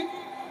Wontumi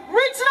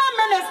regional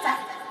minister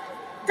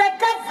the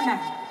governor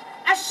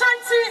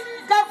Ashanti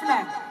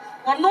governor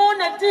ono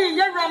na di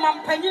yera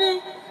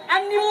mampanyini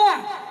animwa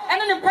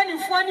ene ne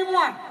panifo animu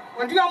a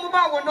wodi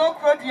omoba Wonoo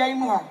krodua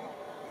imu ha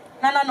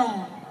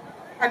nananom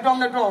adom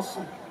ne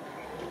doso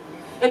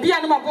ebi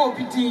anu mabo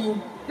obidi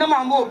na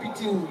mama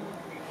obidi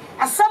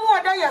asam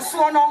oda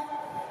yeso no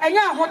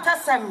enya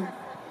ahotasem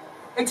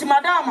enti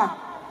madama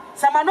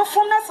samano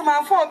fom na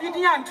samanfo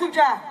obidi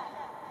antudwa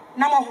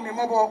na mohome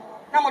mobo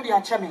na modi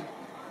acheme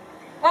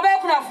oba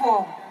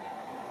kunafo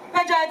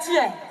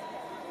pajatie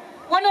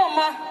Wonoo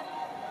ma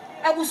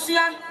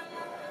abusia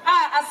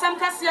asam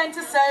kasia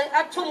nti say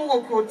atom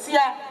wo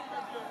protia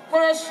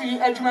forestry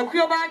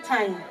adwumakuo ba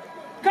tan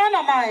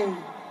Ghana mai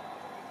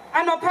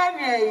anopa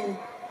wie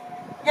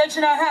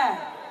yegyina ha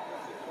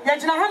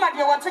ma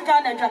de wote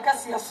Ghana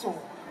adwakasia so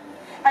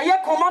aye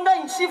commander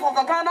in chief of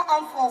the Ghana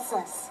Armed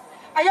Forces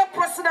aye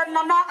president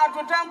Nana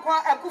Addo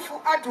Dankwa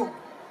Akufo Addo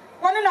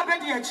woni na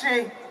bedi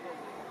akire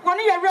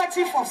woni ye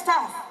chief of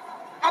staff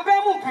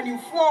abemu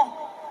mpanimfo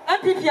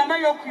MPP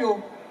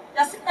amayokuo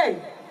yes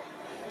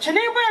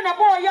Chiniba na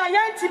boy ya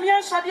yanti mi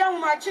ansade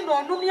ahomachi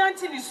no num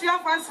yanti ni sua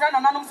fansra na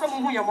nanom se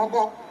mu hu ye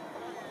mobo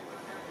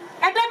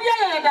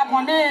Edabia ye da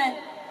bone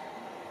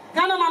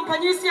Ghana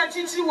mampanyisi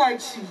achichi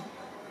wachi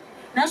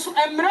na so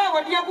emra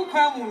wode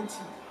abupa mu nti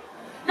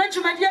na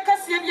dwumadi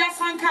akase bia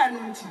sanka no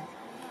nti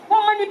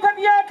wo mani pa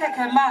bia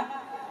kekema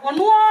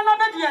Wonoo no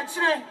bedi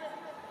akire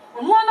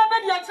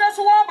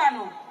so wo ba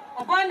no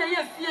oba na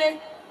ye fie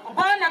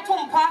oba na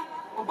tompa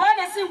oba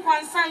na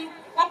sinkwansan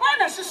oba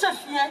na hihye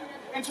fie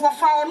enti wo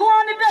fa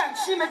Wonoo ne da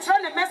chi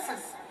metre ne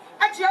message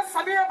atia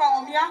Samira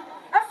Bawumia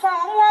afa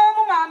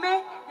omo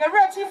maame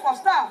ye chief of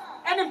staff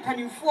ene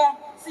mpanimfo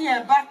si ye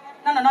ba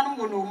na nananom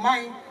Wonoo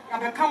man ya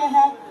beka mo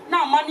ho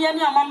na amane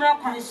ani amamra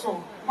kwan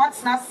so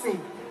what na say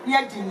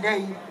ye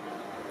dindai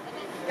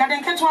ya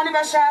den ketwa ne be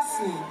hya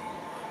ase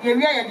ye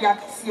wi ye dia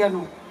kese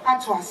no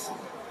ato aso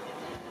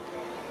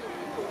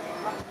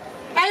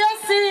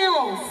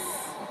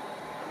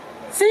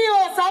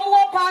CEOs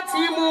amwo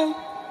party mu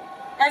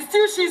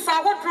institutions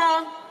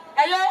ahodro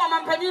eyo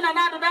omampani na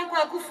Addo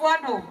Dankwa Akufo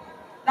Addo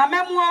na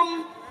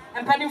memuam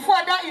empanifo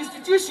ada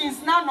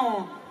institutions na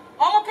no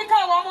omo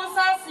kika wo mo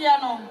sasia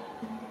no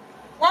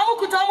wo mo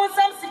kuta mo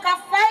sam sika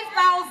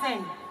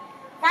 5000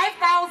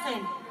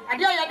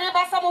 ade ya de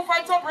ba sam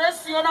fight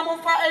operation na mo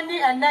fa any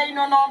enai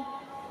no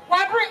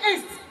Wabri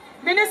East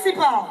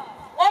municipal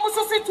wo mo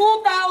so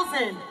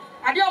 2000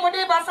 ade o mo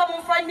de ba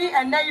sam fa any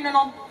enai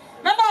no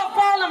member of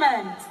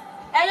parliament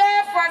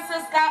Eye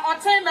Francisca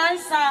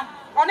Otemensa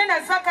on the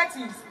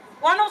executives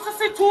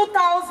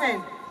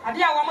 162,000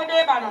 ade a wo mo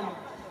de ba no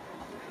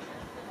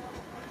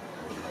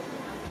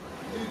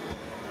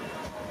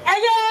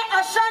Eye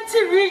Ashanti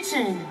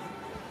region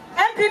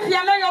MPP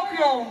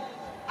amayokyo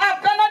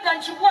Bernard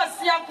Nchibo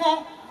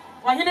Asiako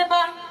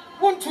Wahineba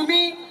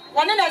Wontumi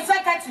one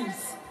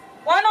executives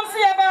one of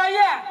see about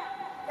here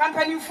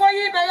company for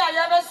ye be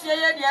ya be sie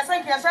ye de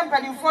asanke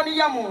company for ni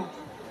yamu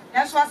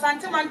enso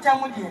asante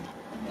mantamu de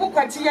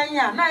ukwati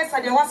yanya na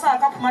esa de wasa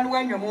akapoma no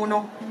wanwemu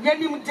no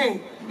yenim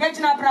de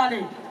yegina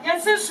brane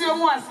yensesuo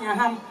mu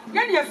asiaham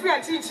ye de afiri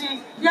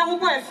atichi ye ho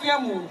bo afia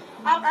mu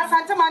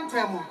asante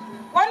mantamu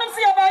one of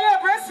see about here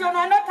pressure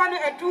no na kan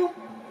edu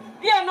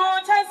ye no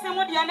chance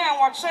mu de na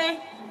enwoche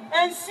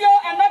ensio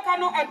enaka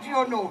no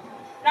aduono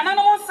na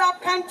nanom sa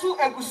pentu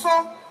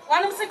eguso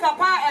one see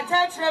kapa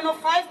etechre no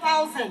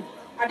 5000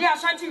 ade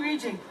Ashanti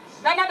region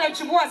Bernard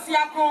Nchibo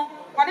Asiako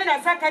one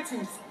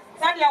executives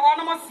sadia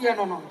one mo sie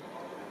no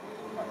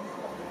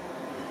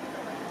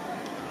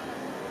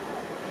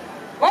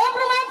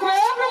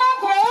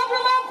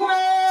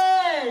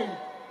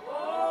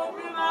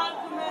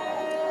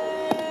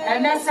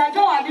And that's I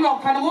don't have your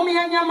Panamumi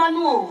and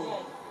Yamanu.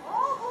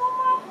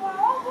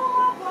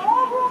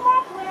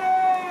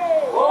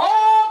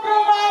 Oh,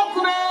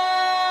 Brumakwe!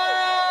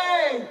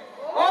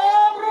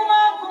 Oh,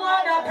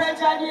 Brumakwada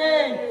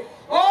Petanie!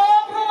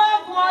 Oh,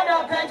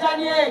 Brumakwada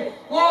Petanie!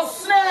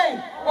 Was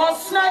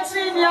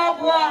snatching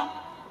Yabwa.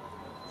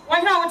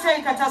 Why now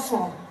take a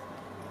tassel?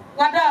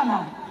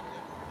 Wadama,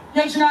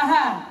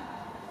 Yajnaha,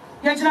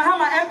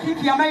 Yajnahama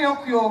MPP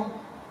Amayokyo,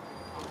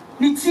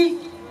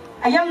 Niti,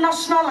 I am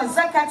national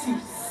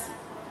executives,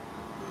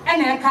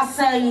 and I can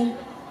say,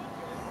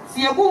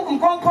 see a book and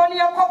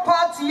company of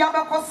party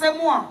Yabako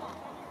Semua.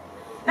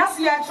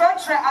 Nasi a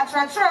church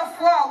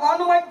for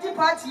one way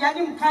party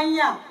Yadim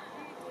Kanya.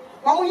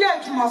 1 year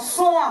to my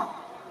soa,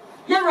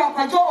 Yera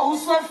Kajo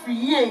also free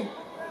ye,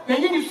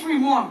 Yayin free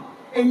one,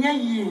 and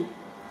ye.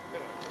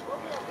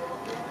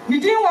 You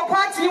didn't want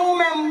party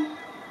woman,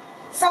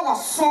 so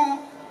was song.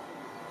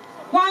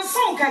 One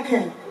song,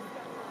 Kake,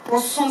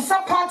 was some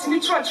party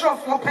literature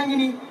for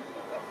penny.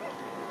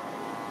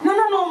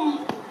 No,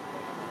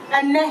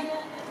 and ne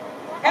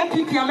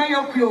MPP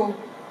Amayokyo,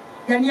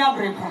 Yania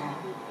Brepa,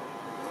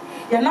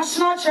 your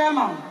national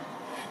chairman,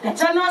 the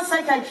general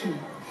secretary,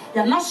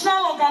 your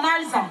national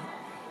organizer,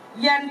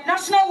 your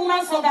national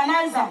women's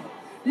organizer,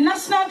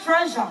 national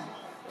treasurer,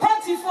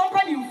 party for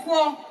penny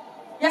for,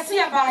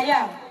 Yasia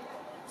Baya.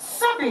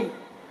 Sabi,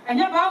 and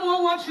your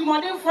Bamu watch you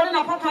modern for an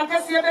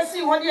apocalypse. You ever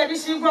see what the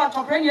addition got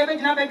to bring you back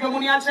in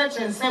a church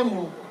and say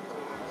more.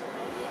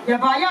 Your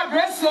buyer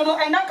dress you know,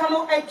 and I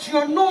cannot at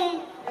your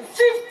noon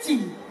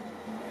 50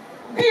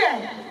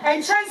 beer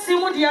and chance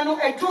you would know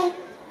a two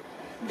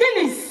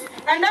Guinness,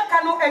 and I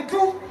cannot a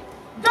two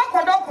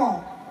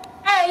Doko.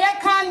 I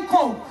can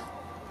Coke,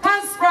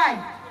 can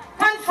Sprite,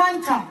 can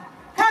Fanta,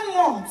 can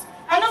Malt,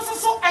 and also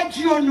so at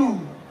your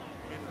noon.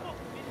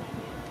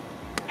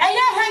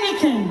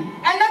 Henneken,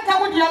 and that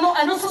would yellow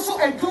and also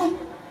a two.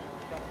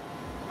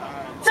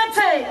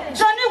 Tete,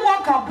 Johnny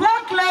Walker,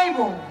 Black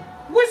Label,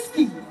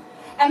 whiskey,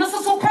 and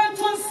also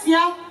Pantons,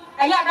 yeah,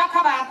 a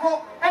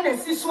Yadaka, and a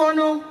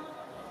Siswono.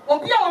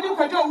 Opia, you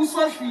could do with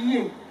so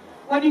free.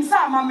 When in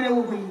some mamma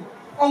will be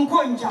on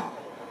Conja.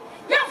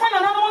 You find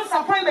another one's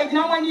appointment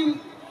now when you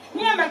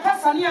near my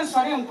cousin near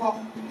Sorenko,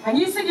 and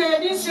you see the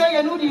edition,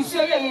 you know, this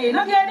year,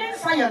 not the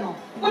edition,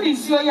 what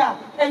is your ya,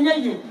 and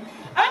ye.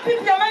 I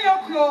pick your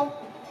mayo.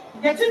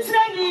 Yet it's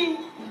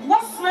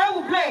what's where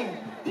we play.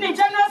 The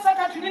General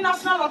Secretary,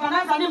 National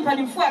Organizer, and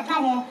Impending for a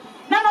camel.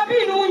 Nana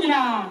be no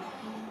winner.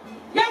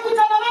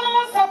 Yakuta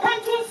anonymous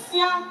apprentice,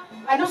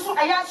 and also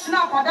a yacht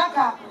snap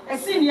Adaka, a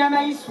senior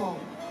maestro.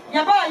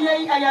 Yaba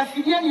ye, I have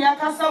Fidiania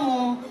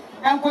Casamo,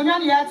 and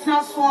Ponyania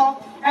Snaswa,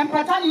 and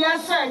Patania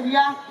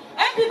Serbia,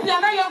 MPP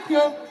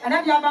Amayokyo, and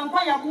Adia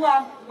Banquaya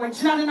Bua, when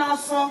Chinana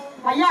saw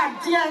a yard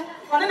dear,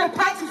 or then a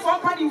party for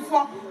padding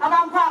for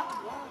Abampa.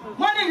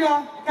 Money,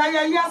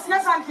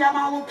 yes, I'm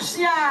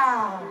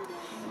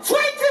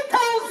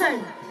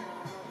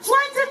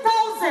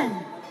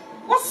 20,000.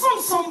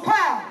 What's some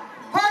power?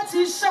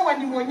 Party show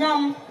and you were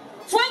young.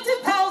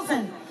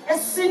 20,000. A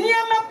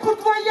senior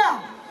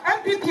Putwaya,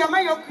 MPP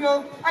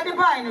Amayokyo,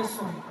 Adepa.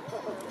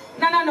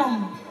 No.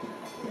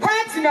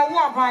 Party that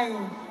we're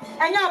buying,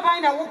 and you're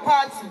buying a work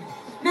party.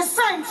 The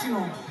sign to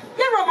you.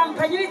 You're a man,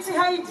 Penity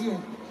Haiti.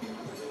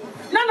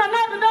 No,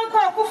 don't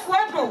call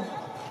Kufuado.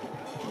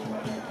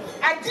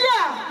 Adia,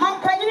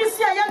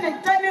 Mampanisi, I am the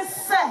Dennis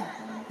said.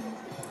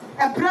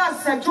 A brass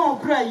Sir John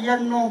Bray,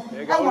 no, I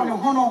want a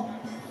honor.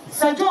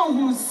 Sir John,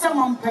 who's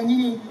some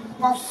Panini,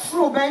 or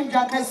throw by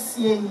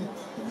Jackassier.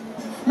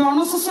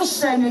 No, so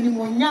shame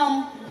anymore,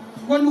 young.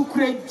 When you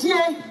create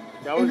dear,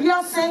 you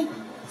are saying,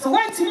 so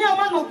when to me, I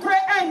want to pray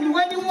and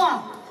when you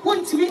want,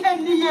 won't to be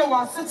any year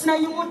was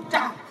sitting, you would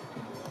die.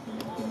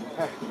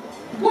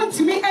 Won't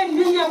to me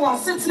any year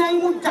was sitting,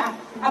 you would die.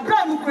 A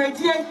brand new great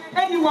year,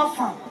 and you are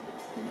found.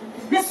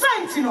 The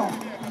sign, you know,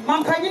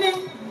 Mampagini,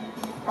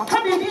 a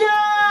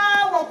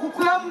Cabia, or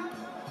Kukulam,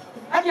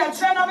 and your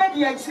China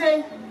media say,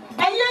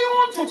 and you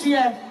want to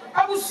hear,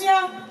 I will see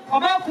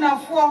about now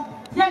for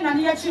young and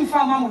your chief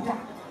Mamuta.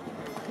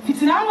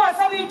 It's now what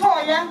I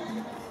told you,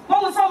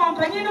 Mama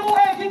Mampagino,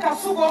 I think a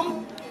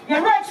subum,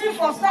 your right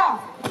chief of staff,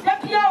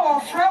 that year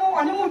or Fredo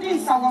and Mudin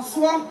Sawa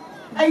Swamp,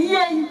 a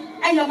year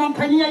and your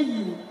Mampania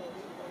year.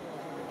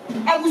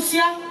 I will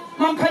see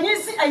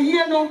Mampanisi a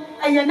year no,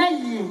 a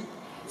year.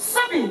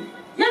 Sabi.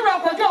 You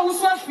are a girl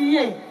who's worth for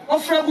ye, or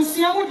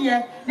Frabusia would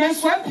ye, then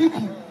swam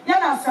people,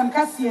 Yana some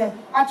Cassia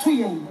at 2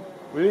 years.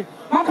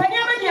 My penny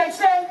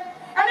say,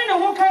 I don't know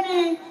who can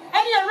any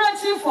red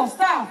chief for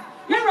staff.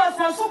 You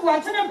are so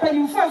what an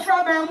penny for a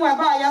frabber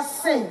whereby I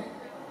say.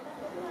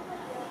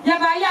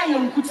 Yabaya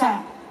young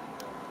Kuta,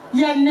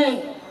 ye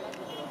nay,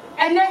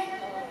 and then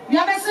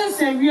Yabason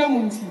say, real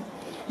Munti.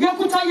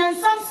 Yakuta yan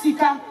some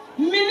seeker,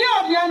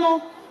 million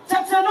yano,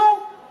 Tatano,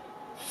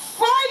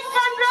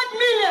 500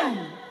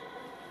 million.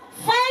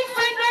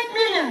 500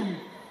 million,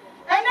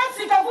 and that's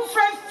it. I will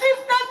friend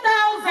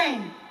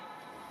 50,000.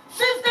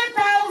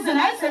 50,000.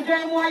 I said,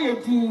 "Very more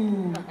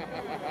 18."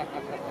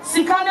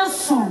 Sikana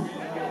soon.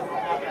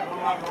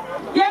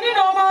 You need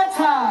no more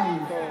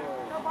time.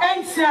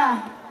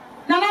 Yesia,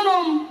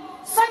 Nananom,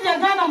 Sadia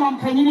Ghana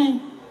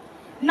Mampenini,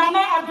 Nana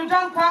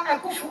Adudanka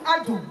Ekufu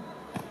Adu,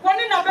 one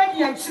in a bed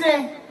yet,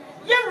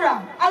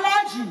 Yera,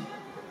 Alaji,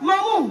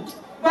 Mamu,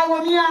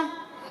 Bawumia,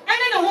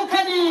 and in a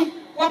Wokani,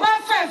 Waba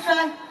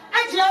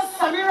Ajia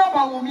Samira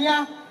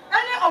Bawumia,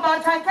 and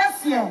about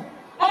Taikasia,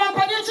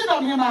 Omampanichi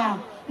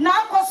Domina, now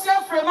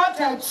Kosia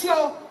Fremata,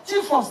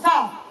 Chief of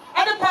Staff,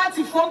 and the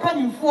party for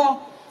Penny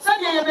for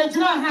Sadia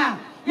Bejuna,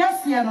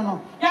 yes,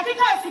 Yano,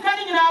 Yakika is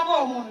coming in our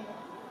home.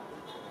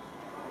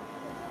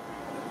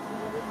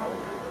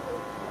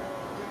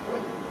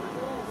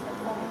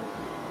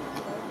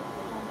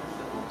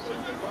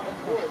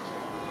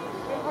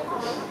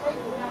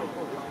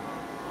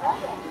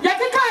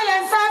 Yakika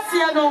and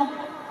Sassiano,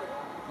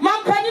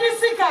 Mampani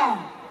Sika,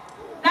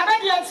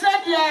 Nabadia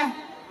Tredia,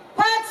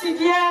 Party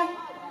dear.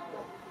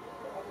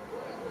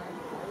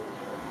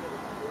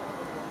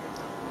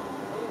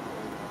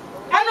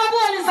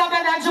 Honorable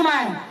Elizabeth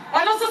Ajumai,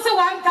 and also say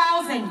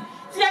 1,000.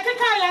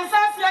 Yakika and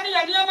Sassiani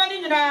and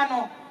Yamani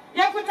Nano,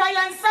 Yakuta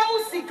and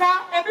Samusika,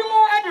 every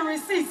more at the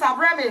receipts of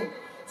Remy.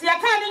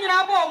 Tiakani in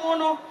Abo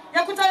Mono,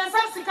 Yakuta and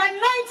Samsika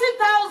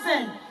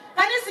 90,000.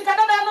 Kanisika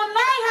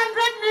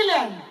 900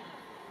 million.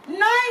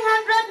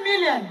 900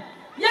 million.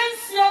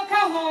 Yes,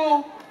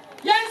 Yokaho.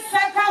 Yes,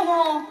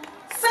 Sakaho.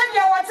 Send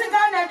your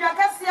Watigana,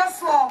 Yakasia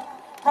Slaw,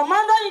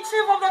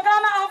 Commander-in-Chief of the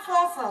Ghana Armed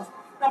Forces,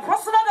 the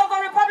President of the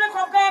Republic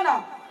of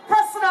Ghana,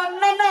 President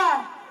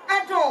Nana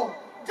Ado,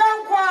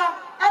 Dankwa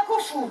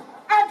Akufu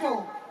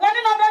Ado,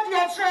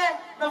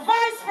 the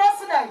Vice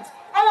President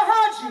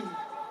Alhaji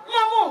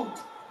Mahmoud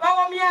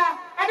Bawumia,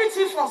 and the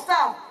Chief of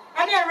Staff,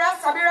 and the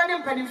arrest of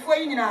Iranian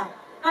Penifuina,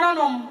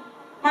 Ananom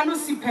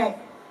Manusipe,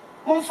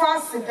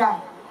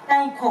 Monfrasida,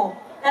 Enko,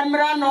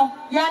 Emrano,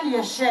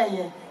 Yani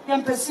Sheye.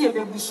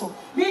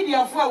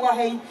 Media for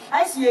Wahay,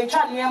 I see a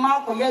chat near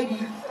Marco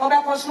Yadi, or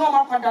that was no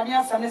more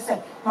Padania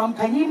Sanese,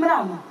 Mampani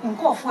Mram, and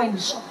go for any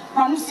shop,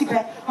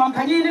 Manusipe,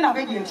 Mampani in a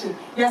video.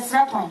 Yes,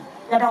 that one.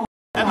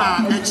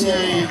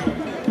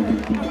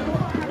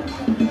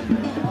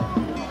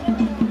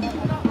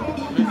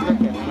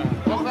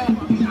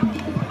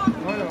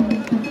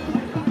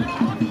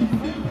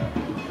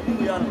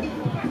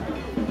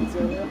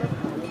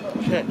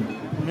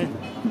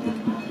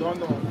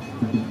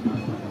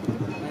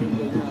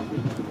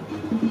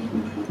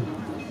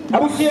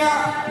 Abusia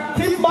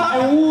Timber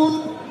and Wood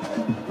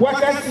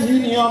Workers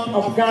Union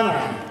of Ghana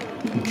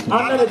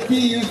under the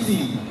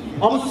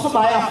TUC almost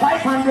by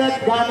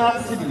 500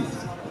 Ghana cities.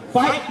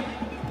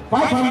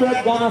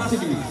 500 Ghana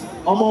cities.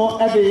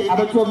 Omo every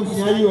abatua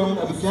busia yuom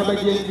abusia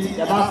bagenti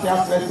ya ba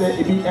sia stress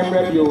e bi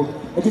emrebio.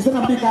 It is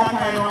na big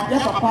aka no ya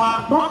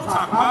papa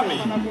Dr. Kwame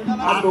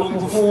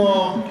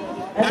Adokufo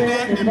ebe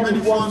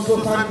ndebefo so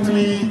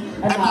santini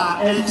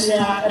na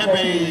etia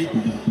ebe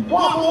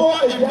Wamo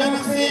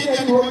ejansi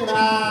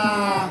enyona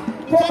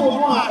tebo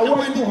mo a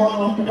ewo ni ho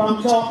no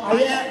pamcho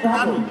aye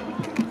grado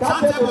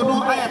tebo no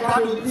aye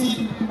grado ti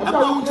aba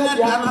unje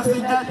diana se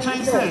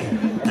chanse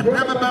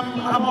ebrebem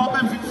amo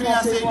ben fitri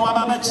ase no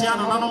aba ba chia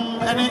no nanom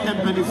ene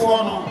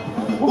empedifo no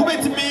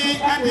ubetimi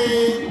ade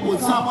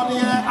wosabo ne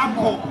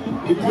akọ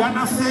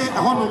diana se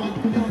honom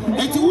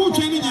enti wo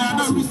twa ni nya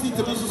na receipt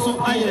no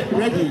so aye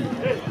ready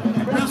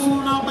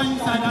preso na ba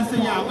inside ase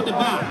ya wo de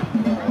ba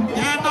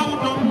ya na wo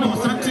don no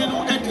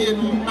santino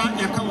na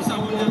yakausa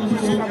wonde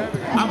so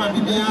ama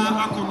bibia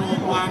akono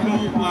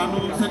wano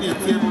se de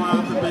tie no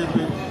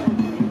abebe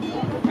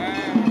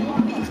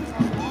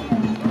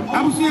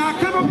abusia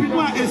kano binu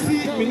a esi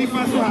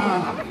minifa so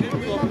ha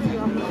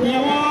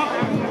yewo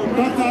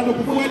data do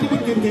ko wadi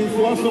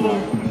bikentenso so no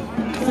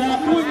sa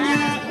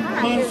unya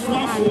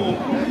manswafo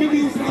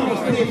minister of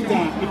state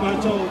da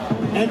ibacho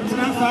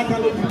entrance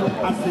akalo binu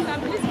ase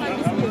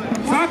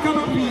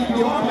sakano bi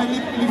de o mani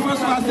ni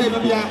first ase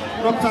bia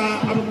Dr.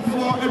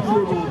 Abufo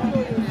Eburo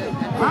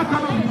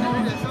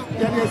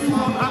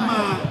ama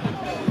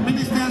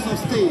ministers of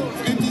state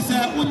and is a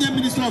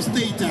minister of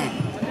state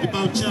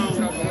about chow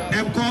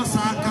and cause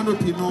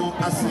canopy no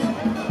as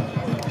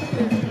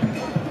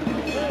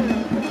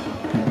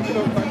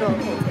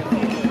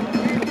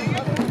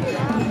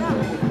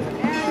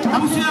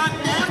I'm sure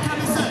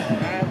can say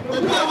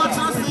what I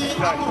say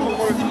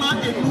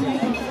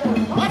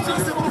what I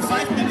say for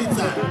 5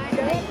 minutes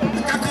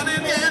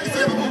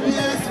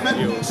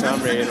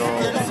Summary,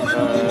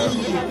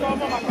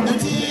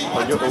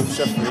 on your own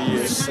chef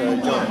is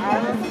John.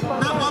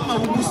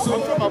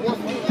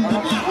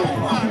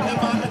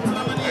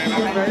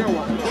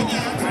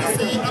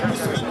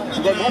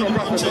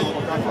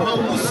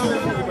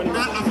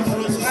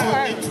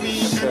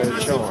 Please,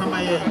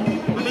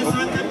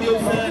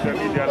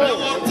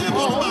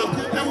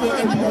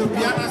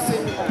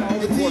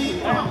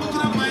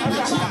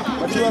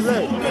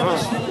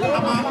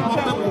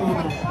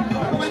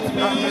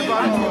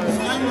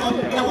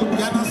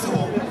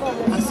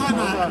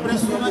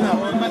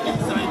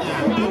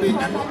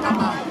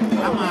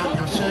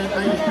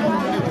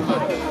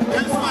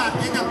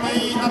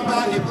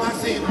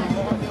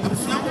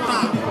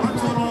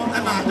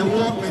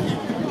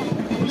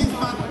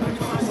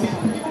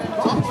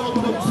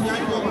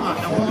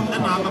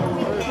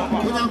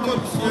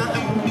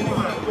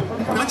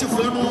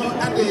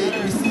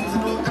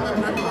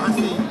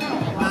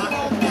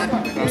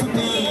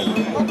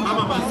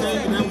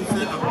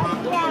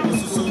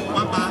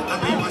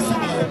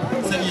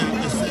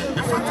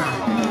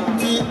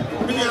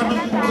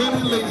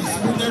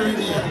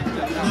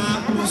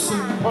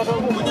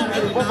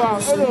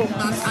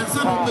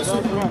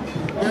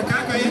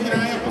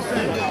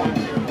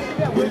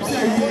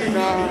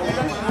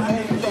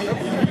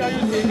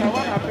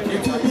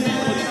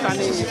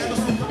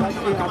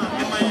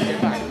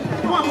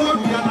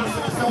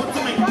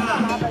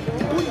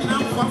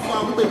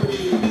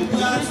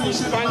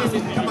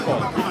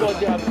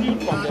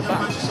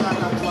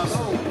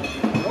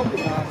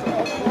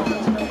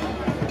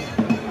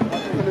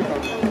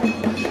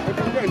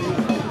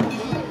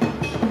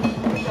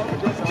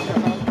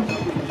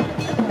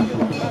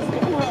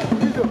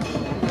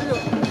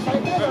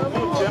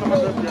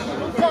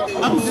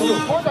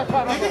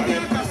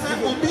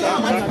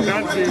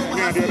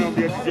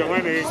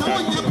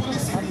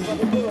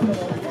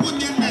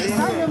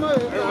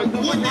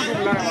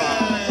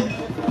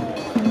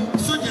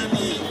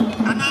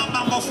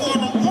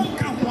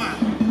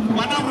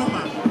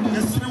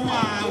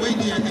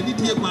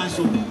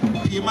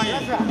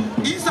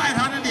 Inside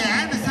hand there,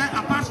 I understand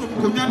apart from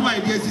communal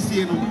ideas this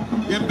year,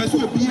 the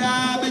person will be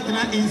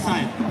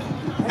inside.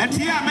 And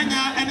here,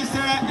 Mania and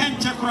Sarah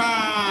and Chakra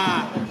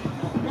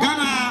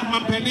Ghana,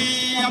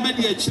 Mampeni,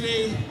 Abedi,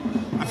 Chile,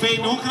 I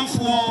feel no come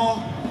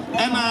for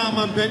Anna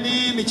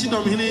Mampeni,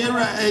 Michidom,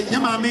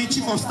 Yamame,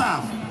 Chief of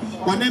Staff,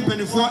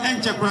 124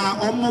 and Chakra,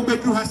 or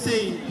Mobedu has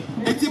saying,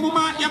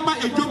 Etimuma, Yama,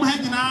 a drum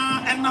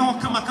hangina, and now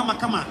come.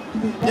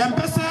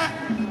 Yampesa.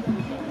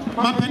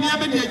 Mampeni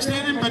abedi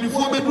echire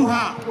mpanifo bedu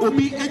ha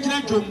obi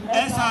ejina dwom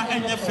esa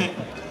enyefe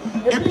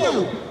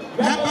ebio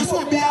ya peso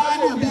obi a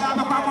na obi a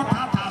baba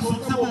tata so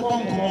se bo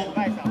bonko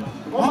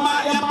oma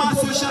ya ma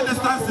social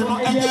distance no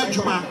enye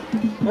adwuma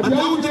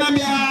abia ujina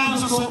bia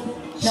so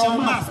show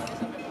mask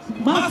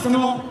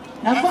no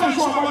e fa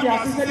so obo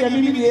dia se de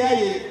mimi de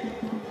yaye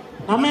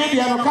na me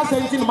dia no kasa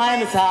nti no maye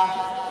ne sa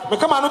me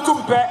kama no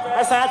tumpe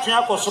esa atwe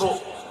akosoro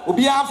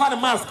obi a fa ne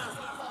mask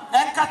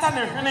enkata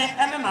ne hwene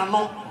ene na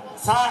no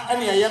sa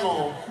ene ye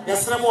no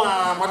yesremo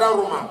a Madam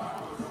Roma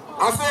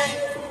afei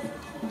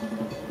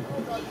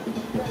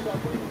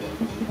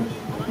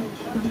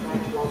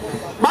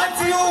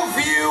Matthew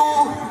View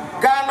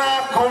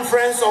Ghana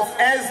Conference of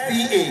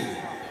SDA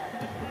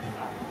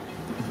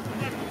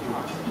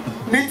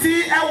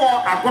Niti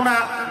ewo akona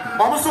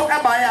omuso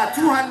eba ya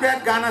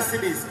 200 Ghana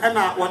cedis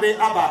ena wode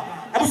aba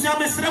abusia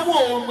mesremo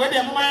o we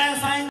de mama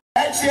ensan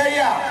echie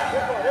ya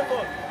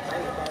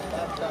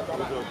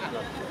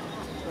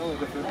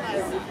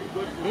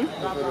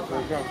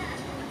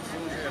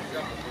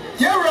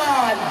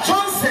Yera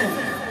Johnson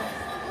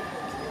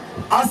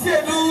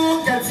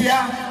Asiedu Ketia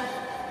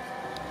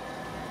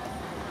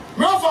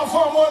Rafa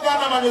for more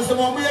Ghana man so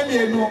mo ye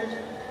mienu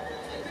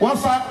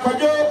wafa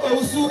kojo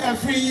owusu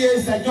every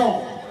years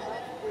ago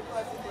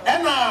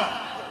ena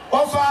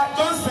wafa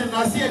Johnson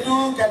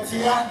Asiedu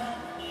Ketia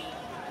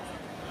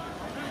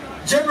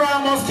General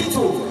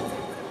Mosquito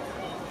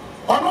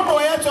Ono no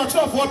ya church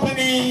of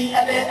opening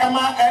at the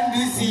Emma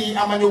NDC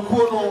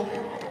Amanyokuo no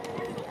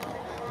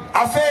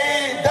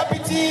Afei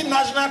Deputy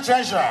National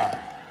Treasurer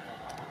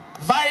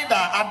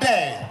Vida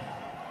Ade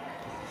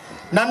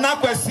Nana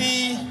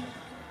Kwesi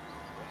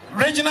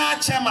Regional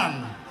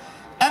Chairman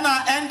and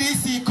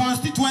NDC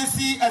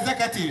Constituency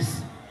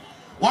Executives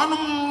One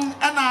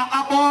and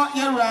Abo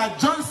Yera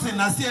Johnson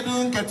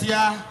Asiedu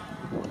Ketia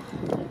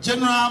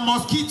General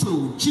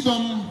Mosquito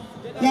Chidom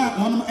Ya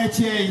one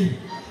HA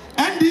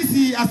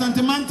NDC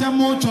Asante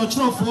Mo Church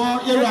for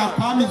Era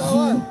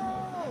Pamizu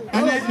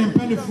and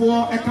then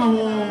for Eka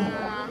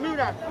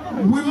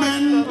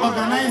Women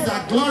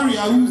Organizer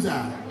Gloria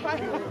Uza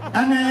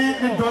and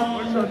then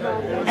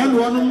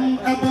one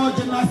Ebo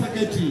General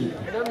Secretary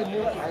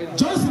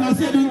Johnson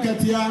Asiedu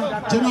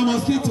Ketia General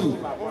Mosquito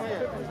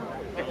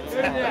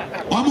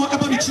Omo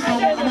Ebo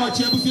Chidom Omo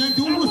Chebusi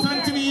Ndu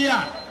Santini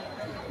ya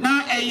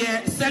na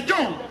eye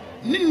Sejon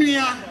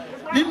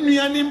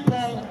Ninnua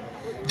Nimpon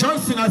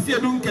Johnson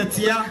Asiedu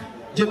Ketia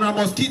General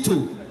Mosquito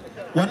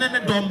one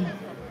and dom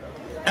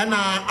and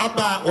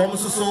Abba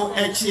Womsuso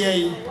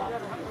HA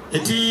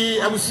Eti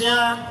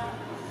Abusia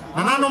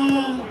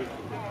Nananum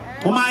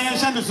Umaya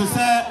Shandu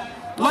say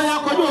lawyer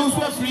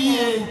Kodo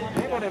free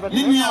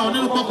Linia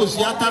on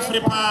Kokusiata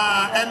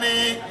Fripa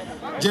any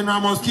General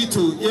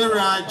Mosquito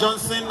Era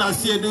Johnson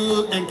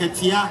Asiedu and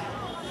Ketia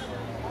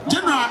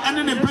General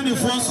and then penny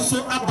for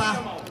so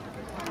Abba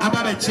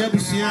the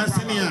Chebusia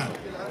Senior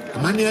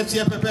Mania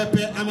tia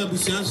pepe ama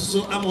busian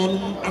so ama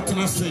onum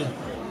atenase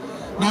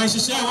na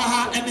hihye wa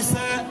ha enisa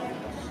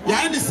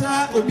ya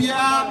enisa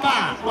obia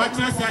ba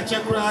watenase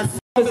achekura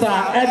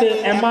sa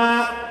ede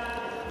ema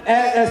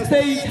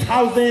state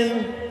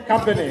housing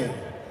company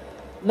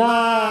na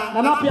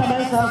nanapia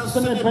mensa so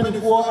ne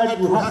penifo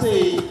adu ha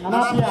sei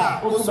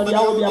nanapia oso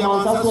bia wo bia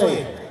mansa so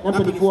e na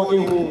penifo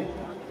ehu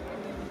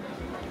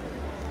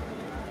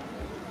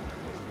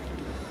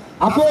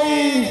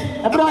Afei,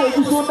 ebra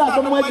ekuso da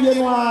ko mo adie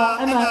no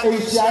a na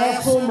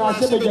ehia so na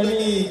se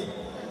bedwani.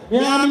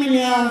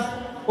 Nyamia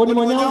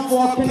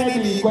onimonyamfo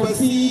Kennedy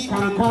kwasi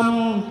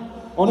kankam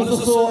ono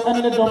so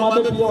ene doma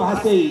be bi o ha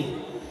sei.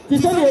 Ti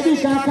se na ebi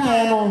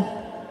kankan e no.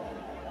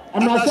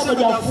 Amra se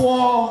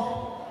bedwafo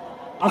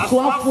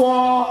asoafo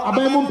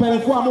abamu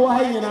mpanfo a mo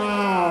ha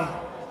nyina.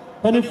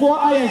 Panifo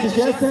ayen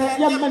hyehyɛ sɛ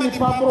yamma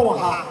nipa boro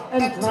ha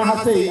entra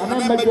ha sei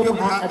anamba dwom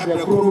ha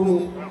adrakuro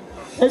mu.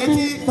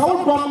 Eti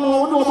sawdom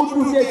no no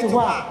obudu se ho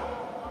a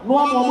no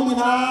amu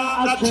nyina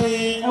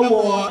atwe ɛwɔ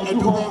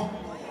edu hɔ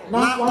na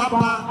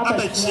wapa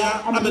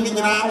abɛkyia amani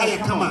nyina ayɛ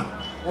kama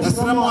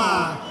ɛsɛm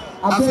a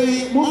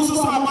afei mo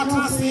nso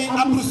amatase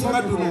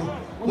abusumadu no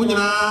mo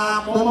nyina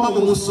mo ma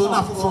mo so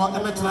na foforɔ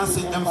ɛmɛtena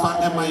se ɛmfa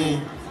ɛmayɛ.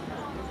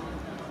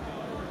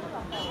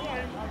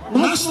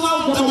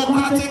 National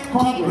Democratic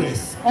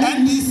Congress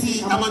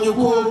NDC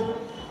amanyoko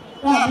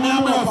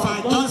amama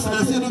fa Johnson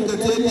asenu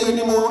keteli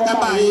animo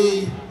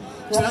ebae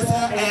kyerɛsɛ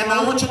ɛyɛ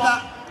na wokyeda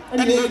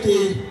ɛne ɛde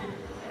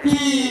ki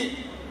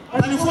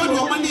panifo de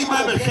ɔmani ba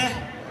bɛhwɛ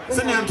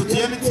sɛ ne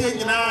antoteɛ ne tie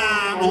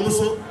nyinaa na ɔmo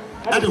so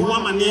ɛde ho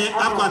amanneɛ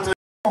akɔate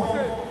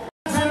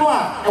no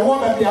a ɛwɔ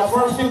baabi a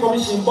Forestry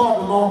Commission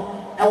Board no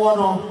ɛwɔ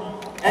no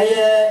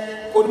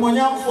ɛyɛ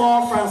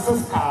onimonyamfoɔ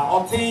Francisca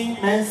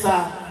Ɔten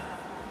Mensa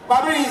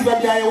Babri is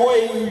baby I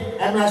way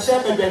and I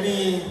share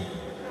baby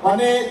on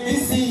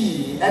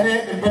DC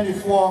and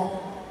Penny4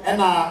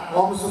 and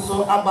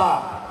so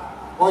Abba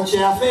or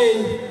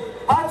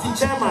Chafe party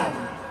chairman.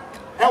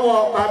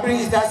 Ewo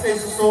Babri is that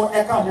says so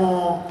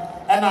Ekamo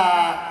and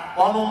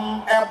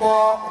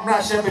Ebo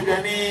Rasha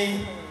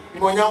baby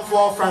Monyam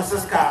for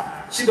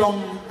Francisca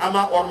Chidom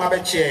Ama or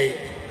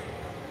Mabeche.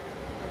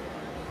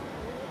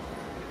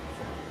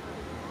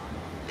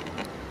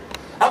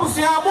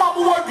 Abusia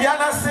mo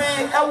diana se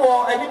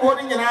ewo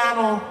anibodi nyina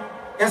no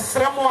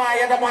esremo a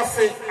yedam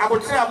ase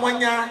abotira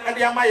monya e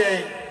de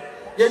amaye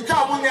ye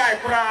twa monya e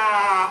kra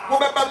mo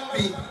beba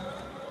mbi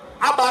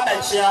aba da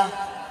chia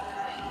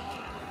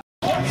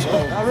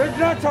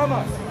original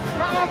Thomas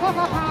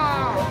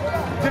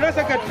General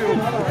Secretary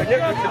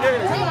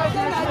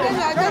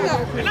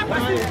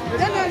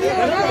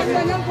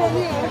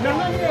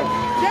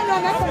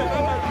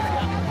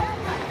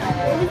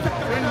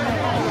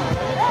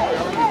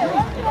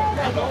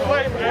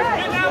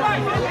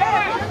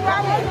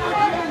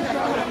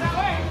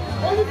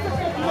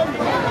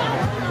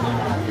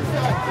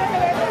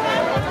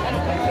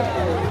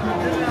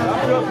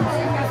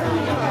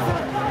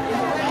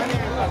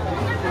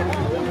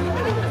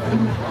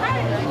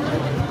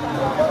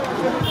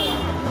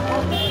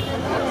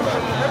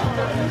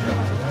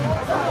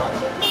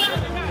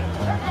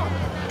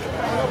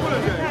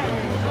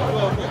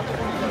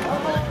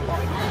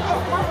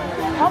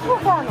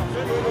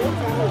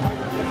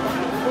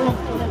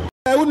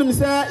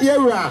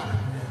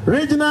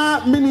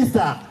Regional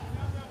Minister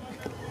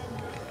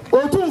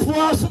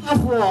Otunfo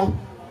Sunafo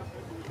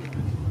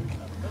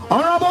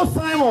Honorable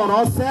Simon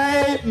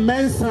Osei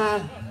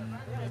Mensa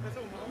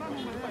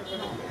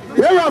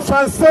Yera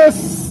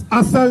Francis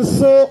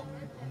Asenso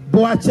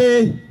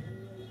Boache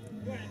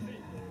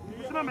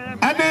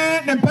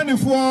Ade the penny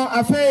for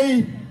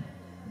afei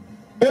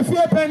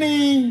efie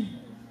penny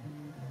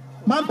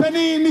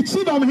mampeni ni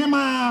chidom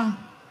hema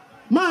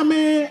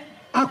mame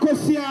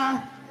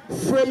akosia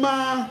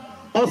Frema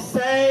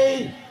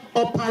Osei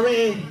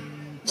Opare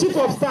Chief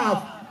of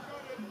Staff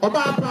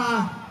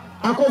Obapa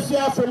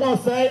Akosia Frema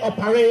Osei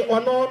Opare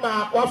ono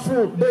na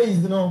wafru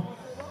days no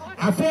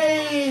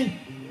afei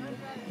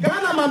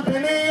Ghana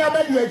mampeni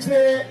abedi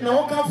eche na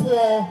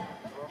wokafo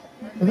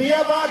the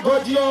ever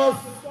gorgeous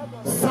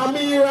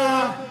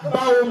Samira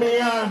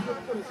Bawumia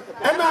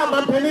Emma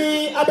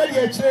mampeni abedi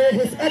eche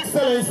His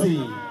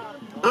Excellency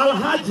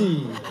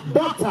Alhaji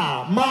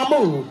Dr.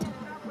 Mahmoud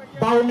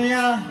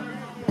Bawumia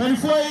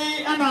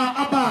Penfoy ana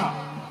aba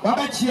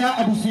wabachia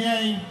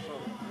abusuyan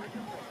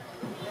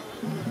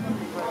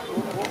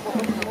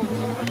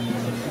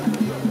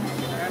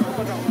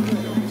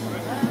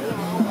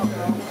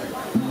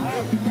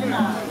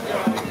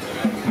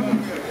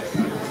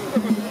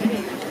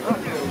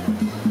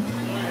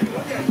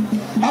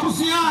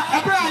abusuya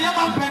ebra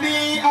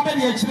yampani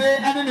abedi echire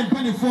ene ne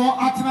penifo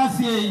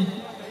atrasie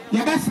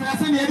yebesra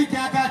se ne edike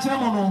aka akire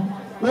mo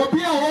no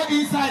obi a o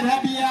inside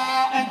habia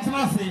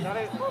entrance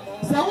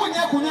se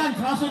wonya kunya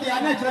entrance de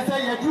ana kire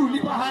se ye duru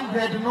lipa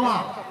 100 no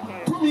a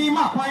tumi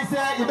ma kwan se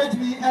ye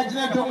betumi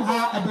agire dom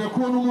ha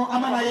abreko no mu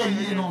amana ye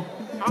yi no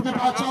me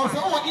pa cho se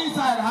o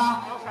inside ha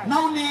na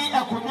uni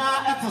ekunya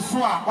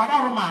eteso a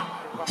wadaroma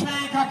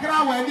twen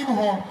kakra wa anim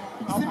ho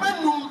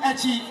simanum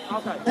echi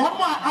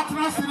omo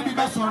atrance ni bi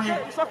besore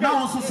na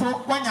won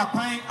soso wanya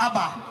kwan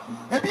aba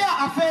ebi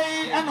a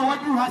afei ena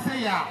waduru ha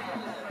se ya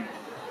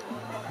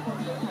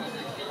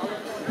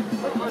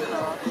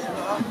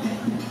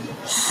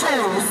so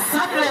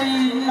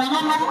sadly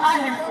nananom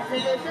ahim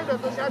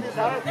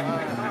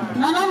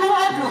nananom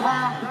aduha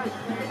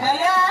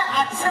eye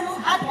atem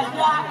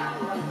adada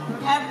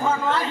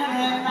ekono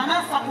ahim nana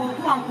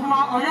sakoku ankuma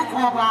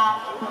oyekoba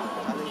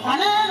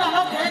ane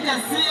nana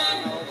kejesi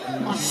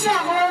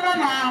Shawarma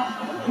now,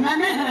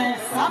 Mammy,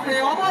 Sabre,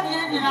 or what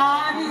you know,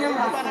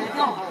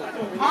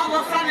 I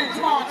was running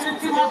small,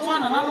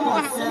 21 and another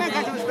one.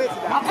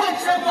 I can't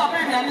show up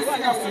baby, and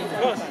listen.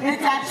 It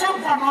can show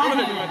from my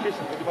head.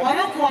 I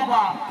don't know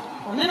about.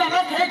 Then I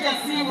don't care to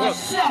see what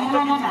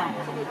Shawarma.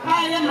 I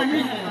am a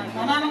man,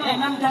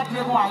 and I'm that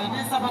boy, and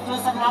this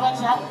Sabatos and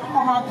Rabacha,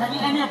 or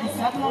any of the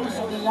settlements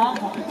of the young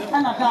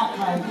and a dark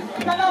life.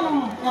 I don't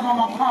know if I'm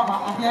a cover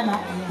again.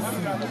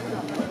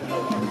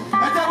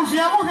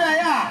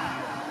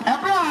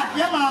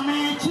 Yamame,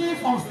 Chief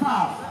of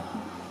Staff.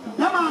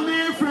 Yamame,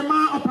 Frema,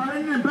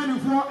 operating in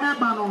Benefo,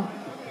 Ebano.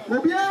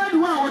 Obian,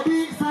 who are the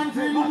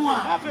Santry Lumua,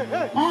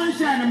 on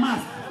share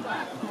mask.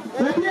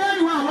 Obian,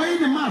 who are wearing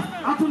the mask,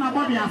 Atuna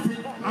Body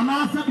acid, and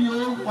answer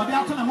you, or the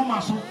Atuna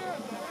Momaso.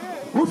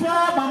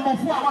 Ufa, Bambo,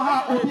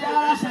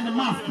 Obia, and the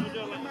mask.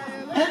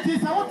 It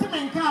is a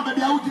Wontumi car, but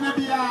the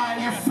Autinabia,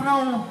 yes,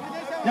 throw.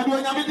 You're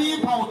going to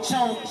be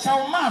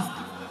show mask.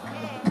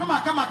 Come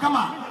on.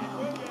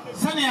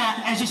 Sanya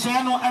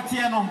Eshishano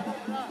Atiano.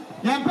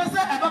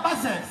 Yampesa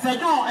Ebabase,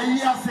 Sejon, a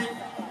year say,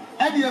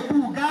 Eddie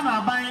Poo,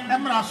 Ghana buying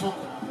Emraso.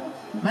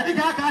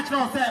 Medical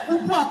catcher said,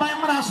 Upu are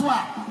buying Maraswa,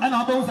 and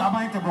others are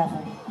buying the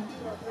brothel.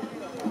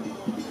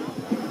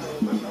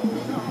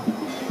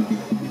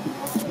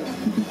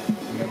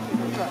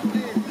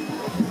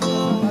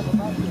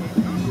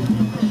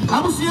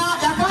 Abusia,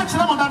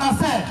 Yakachra Monada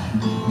said,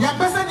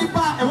 Yampesa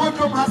Nipa, a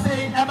wardrobe has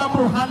say,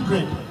 Ebabro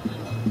 100.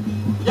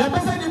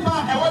 Yampesa Nipa,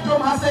 a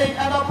wardrobe has say,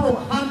 Ebabro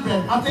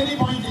 100 at any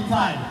point in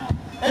time.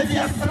 It's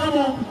yes,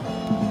 Samo.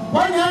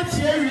 One young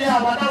area,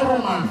 what a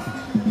Roman.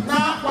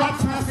 Now, what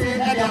I say,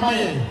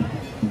 Ediamaye.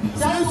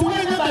 Since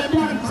when did I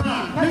plan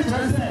time?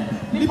 Nature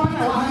said, Nipa, I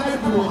had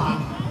to her.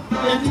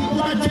 And you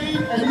want to change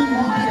and you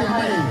want to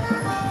Ediamaye.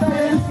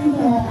 Thank you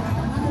more.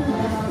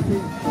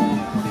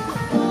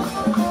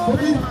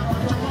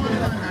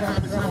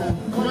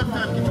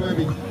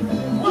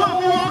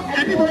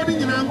 Anybody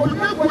in our world,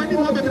 not going to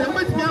have a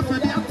much more for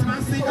the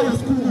after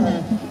school.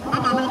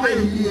 I'm not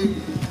here.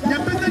 The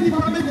person in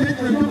public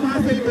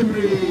has a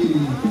baby.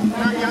 I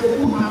have to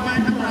have my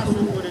house.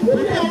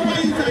 We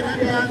always say that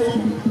they are so.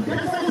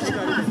 There's so much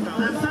master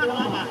and son of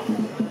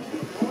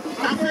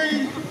I say,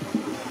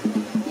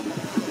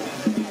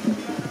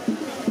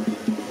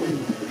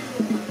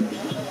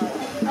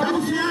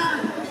 Abusia,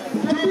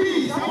 Joby,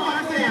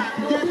 someone say,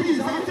 Joby is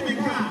out to be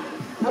car.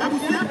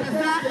 Abusia,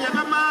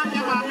 Yamama,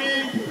 Yamame,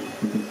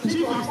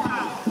 Chief of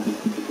Staff.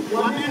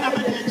 Wamena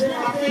Beche,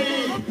 Rafi,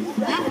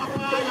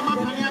 Yamapa,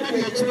 Yamapania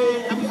Beche,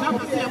 and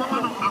Zapasi,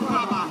 Yamano,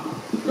 Akaba.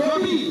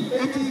 Joby,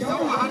 it is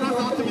our others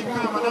out to be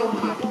car,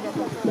 Madama.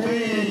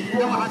 Hey,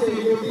 Yamasi,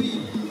 Joby.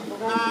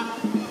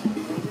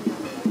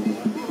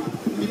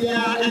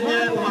 Yeah, and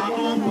then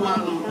Wano,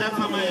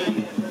 Efame.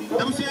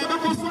 Abusia,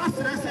 was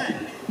stressed.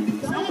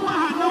 Someone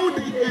had no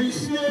the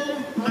ensure,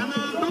 and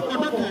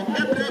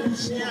every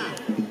Bushia.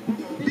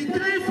 The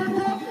great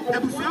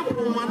Abusia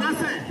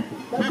Manase.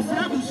 My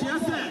friend Bushia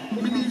said,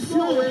 we need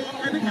show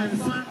any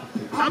answer.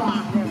 Abba,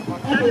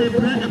 and a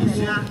bread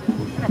Abusia.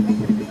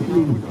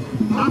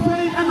 After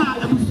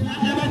Abusia,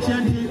 ever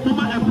chanting,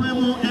 Mama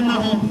Abuemo and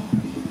Naho.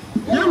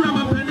 Young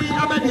Penny,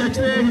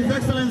 His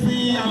Excellency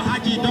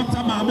Alhaji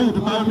Dr. Mahmoud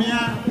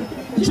Bawumia,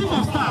 Chief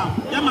of Staff,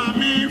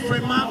 Yamame,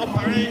 Frema,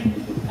 Opare,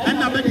 and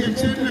Abedi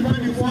Chain,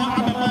 24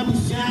 Ababa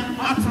Bushia,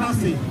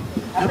 Atrasi.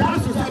 A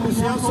pass to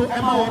Sabusia, so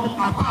Emma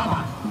Akaba.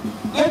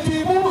 If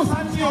you move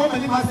Santia, how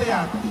many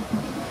Masaya?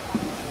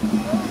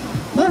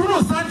 Who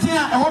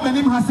Santia, how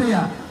many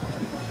Masaya?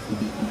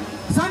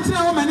 Santia,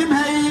 how many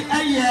Hay,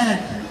 a year?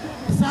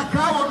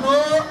 Sakra,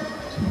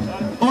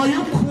 or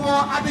you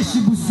call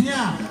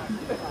Adeshibusia.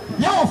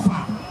 Yaofa,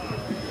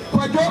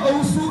 Kwajo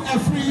Osu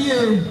every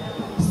year.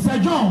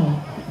 Sejon,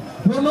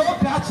 Wonoo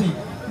catching,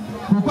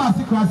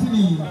 Kupasi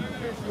Krasini,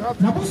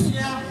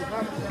 Nabusia,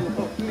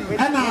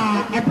 and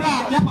Ebra,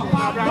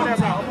 Yapapa,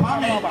 Doctor,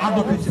 Pame,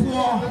 Adepa,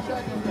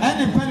 and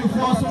the penny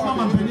for so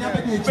Mama Penny,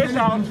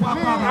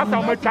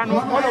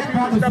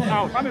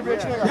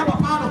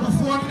 Yapapa of the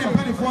phone, and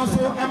penny for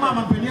so Emma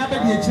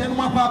Penny, Chen,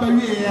 Wapa,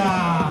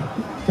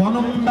 one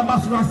of the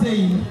Basra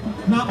saying,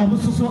 now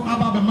almost so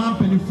about the man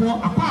penny for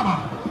Akaba.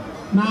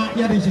 Na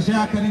yade hyehyɛ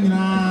aka ne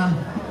nyinaa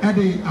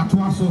ɛde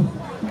atoaso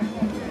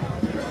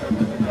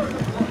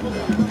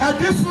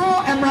ɛdiso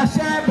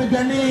emrahyɛ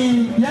bedwani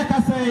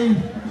yɛkasa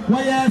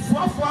wɔyɛ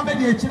soafo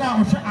abɛde akyire a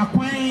ɔhwɛ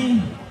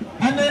akwan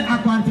ɛne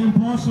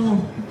akwantempɔn so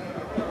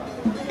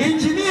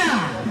engineer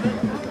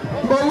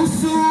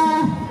Owusu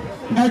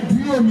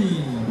Aduomi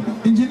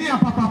engineer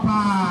papapa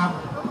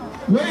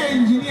wɔyɛ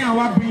engineer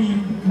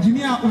wabin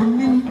engineer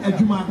onim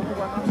adwuma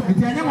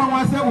nti anya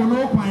nwanwa sɛ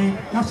Wonoo kwan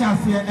yɛhyɛ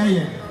aseɛ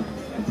ɛyɛ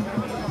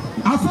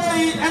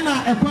Afei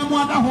ena ekwamu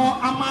adaho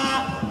ama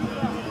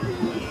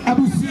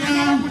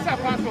abusia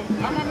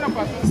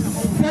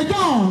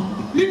Sejon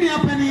linia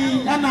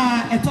pani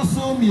ena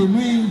etoso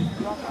mienu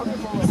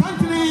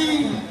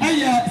Santri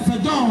eye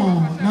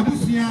Sejon na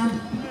busia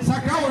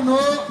Sakra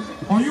Wonoo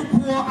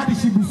oyukuo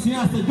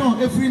adishibusia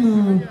Sejon efiri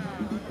mu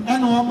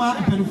ena oma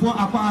epenfo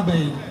akwa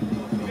abai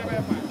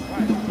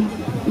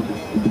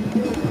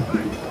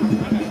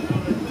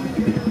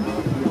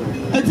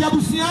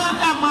abusia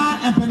ema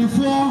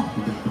empanifo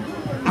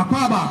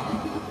akwaba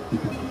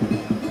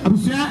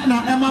abusia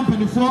na ema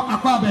empanifo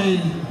akwaba yi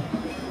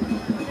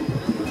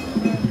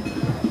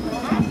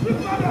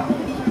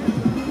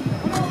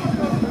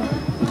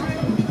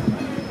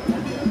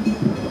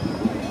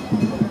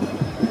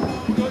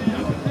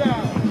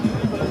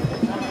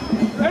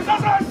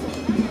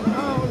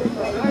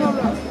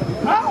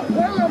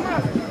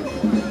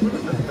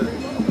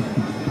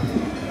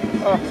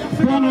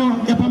Wono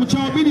epamucha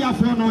obidi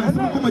afo no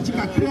ekoma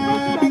chika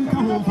kra binka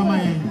ho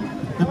mfamaye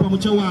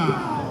epamucha wa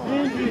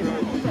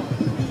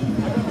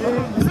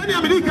Sani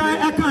America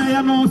eka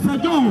ya no Sir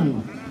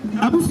John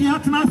Abusia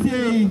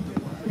Tenase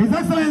His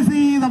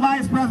Excellency the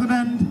Vice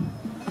President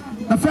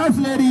the First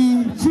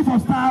Lady Chief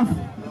of Staff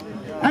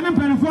and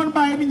employed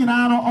by ni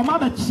nyina no o ma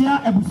ba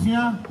chia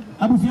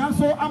abusia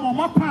so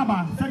amoma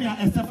kwaba sani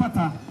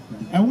esefata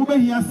enwo be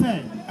hia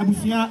se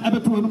abusia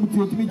ebeto enu muti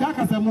otimi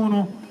jaka se mu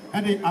no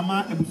ede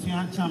ama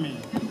abusia chame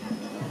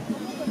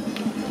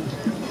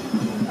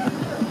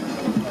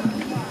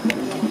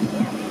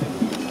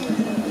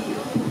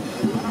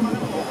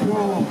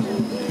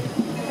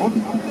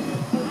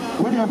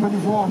what happened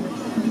before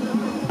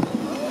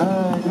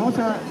you know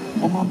sir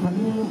on my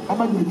plan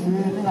about you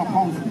in a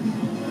pound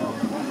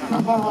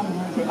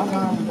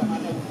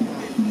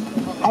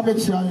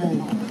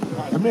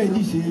I may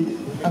this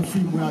a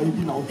free where you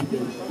know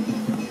today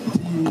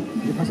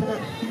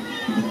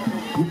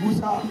the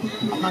busa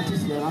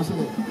amatis le answer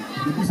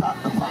the busa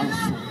a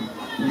fanso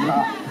la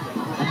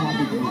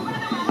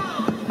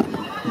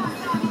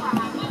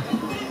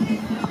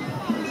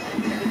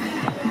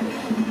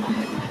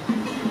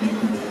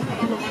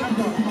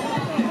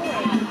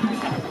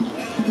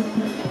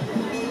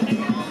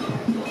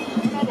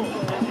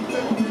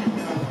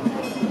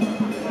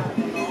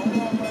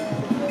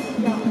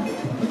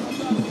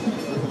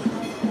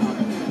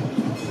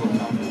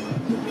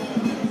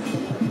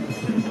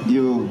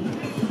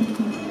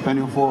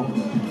you for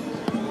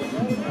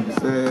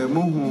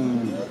Muhu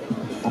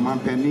or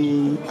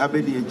Mampeni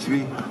Abedi a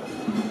tree.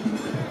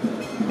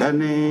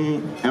 Any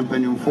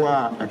empany for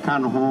a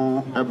can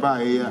home a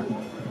buy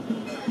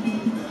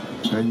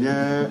and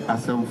yeah,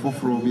 as some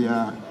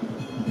fufrobia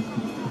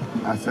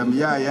as some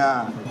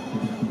ya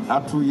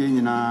up to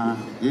Yenina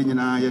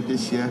yet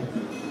this year.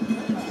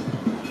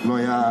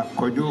 Lawyer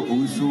Kojo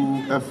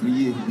Usu every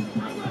year.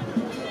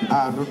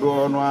 I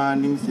don't know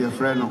names your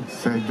friend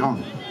Sir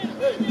John.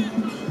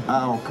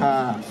 Our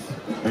car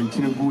and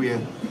Chinabuye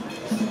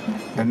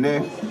and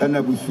then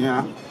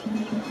Anabusia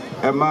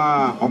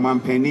Emma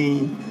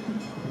Omampeni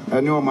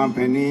and no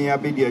Mampeni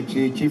Abidia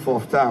Chief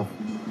of Staff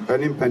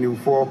and in Penny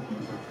 4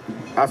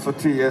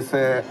 Asoti yes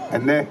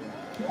and then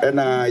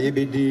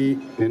Yibidi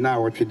Nina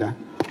Wachida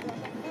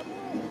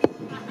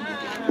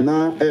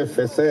na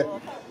FSA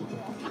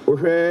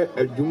Ure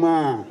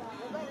Juma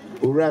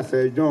Ura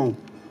Sir John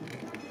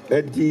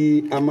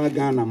Eddie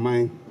Amagana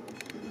mine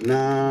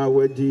na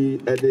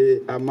wadi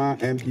ede ama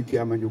MPP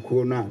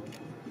amanyuko na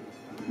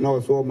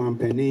so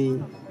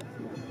mampeni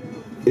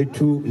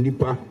etu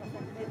nipa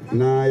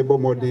na ebo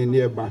modern ne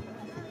eba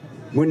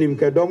munim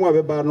ke dom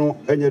abeba no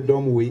enye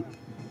dom we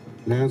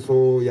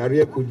nanso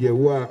yare akudie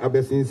wo a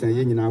abesinsan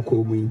ye nyina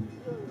akomu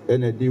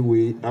ena di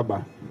we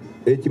aba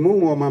etimu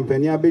ho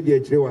mampeni abedi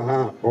akire wa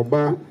ha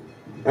oba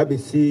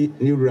abesi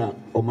niwura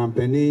o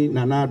mampeni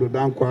nanado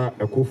dankwa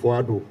ekufo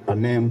ado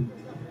anem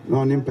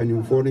no ni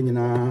mpanimfo ni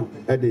nyina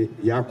ede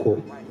yakọ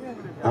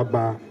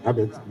aba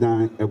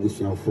abetdan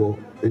abusuafo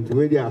enti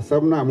we di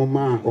asam na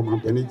amoma o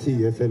mampani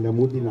ti yese na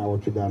modi na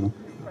wotweda no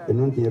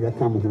eno nti yebe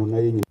ka mo ho na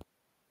ye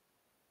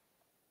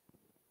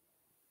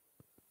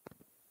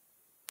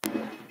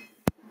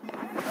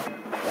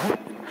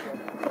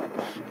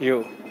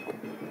yo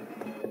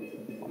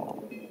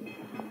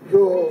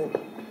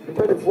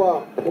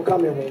mpanimfo o ka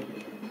me ho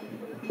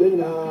ye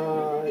nyina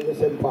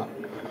yesempa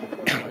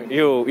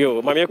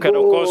yo mami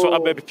kwado ko so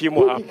ababipi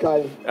mu ha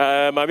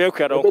mami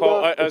kwado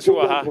ko so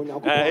ha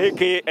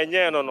eke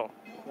enye no na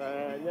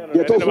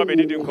ma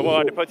bedidi nkomo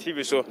Adepa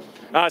TV so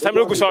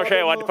samiro gu so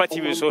hwe Adepa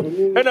TV so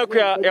ena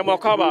kwa ya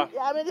makaba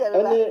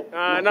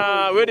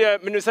na we de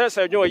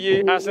minister nyo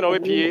yi asena we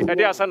pie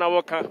ede asana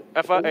woka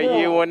afa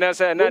ayi wona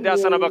se na de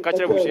asana baka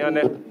che busia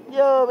ne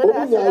yo me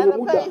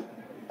da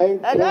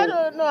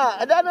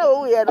I don't know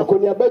who you are.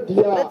 Akonya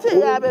badia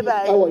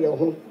awo ye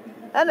ho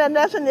and the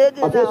national aid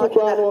now,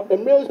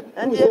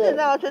 and the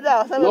now to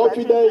that, some of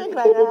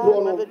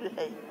the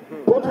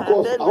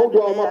protocols, how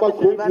do I make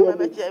and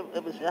you say,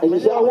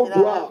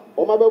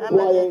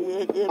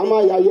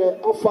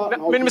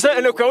 Minister,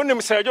 and the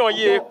Cronin said, "Oh,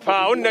 ye,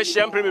 pound the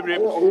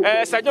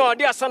champagne, Sir John,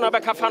 dear son of a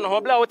cafan, or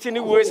blow in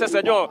the way,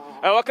 Sir John,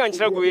 I can't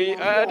tell you,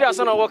 dear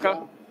son of Walker.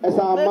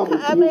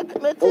 I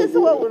make me taste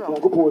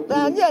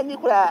one, yeah,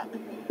 Nicola.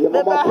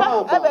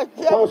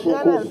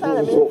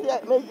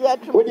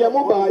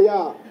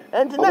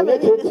 And to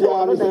make it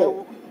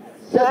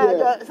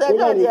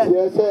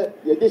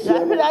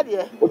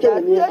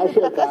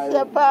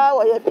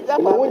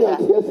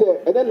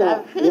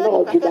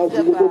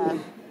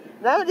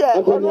Now, dear,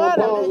 so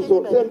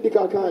same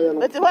dika kan ya no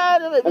but why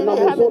do we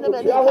have in the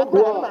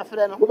my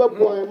friend? Wo be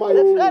boy ma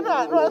The friend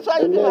no so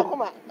you do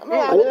come. Me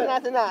I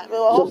nothing na.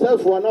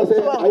 Successful na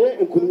say aye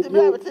nkunudi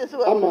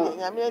ama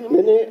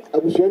me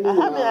abusuani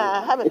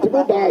ni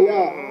ba ya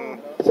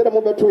se dem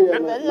beto ye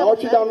no na o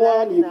chida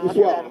no an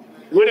ikusu a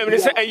When I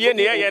say a year,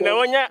 and I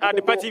want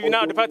Adepa TV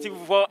now, the party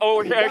for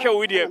our show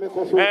with you.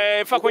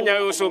 Faconia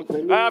also.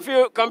 I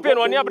feel campaign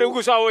on your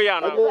Brugus.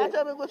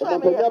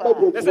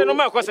 There's no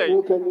more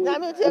question. The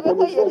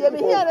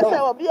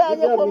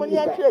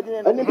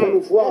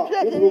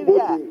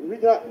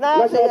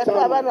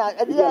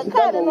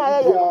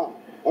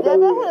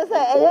people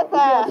say, Adepa.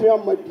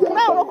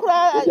 Now, look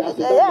at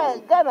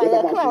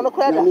Ghana, look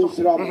at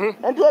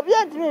and to be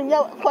a dream,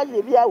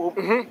 quality be out.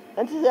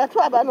 And to the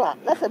tribe,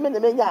 that's a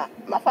minute,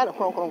 my father,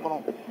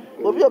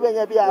 will be a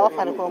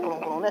fan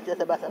of that's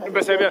just a better.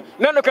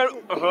 No,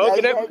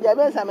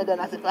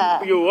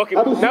 you walking.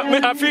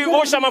 I feel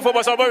all summer for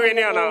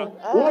Basabarinia now.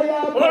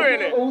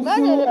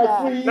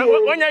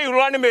 When you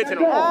run a meeting,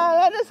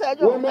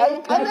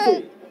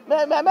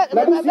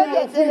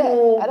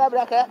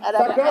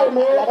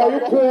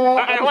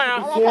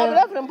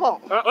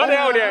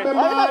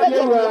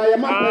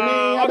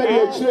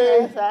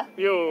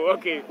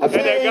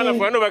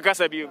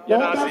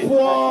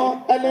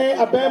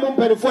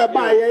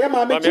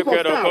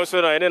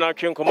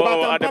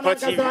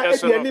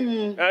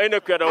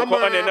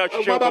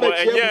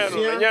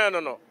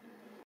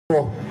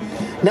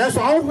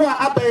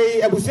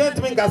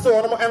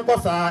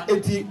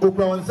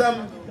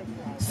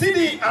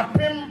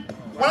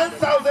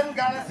 $1,000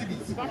 cedis.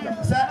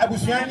 Sir,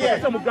 Abusiania,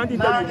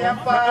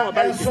 Nadiafa,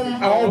 and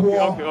some our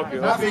war.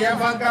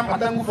 Nafiafa,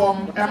 Kamatang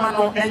from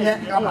Emano,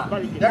 and Yama.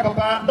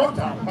 Yakapa,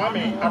 Doctor,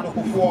 Mammy, and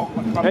Kufu.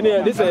 And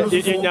this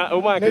is in your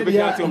own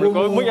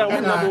because we are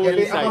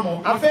inside.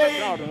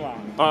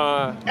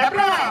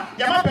 Ebra,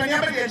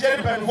 Yamapan,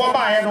 Jerry,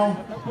 Wabano,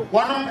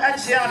 one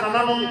actually,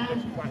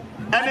 and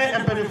Ene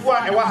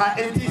mpelifua ewaha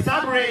enti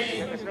sabre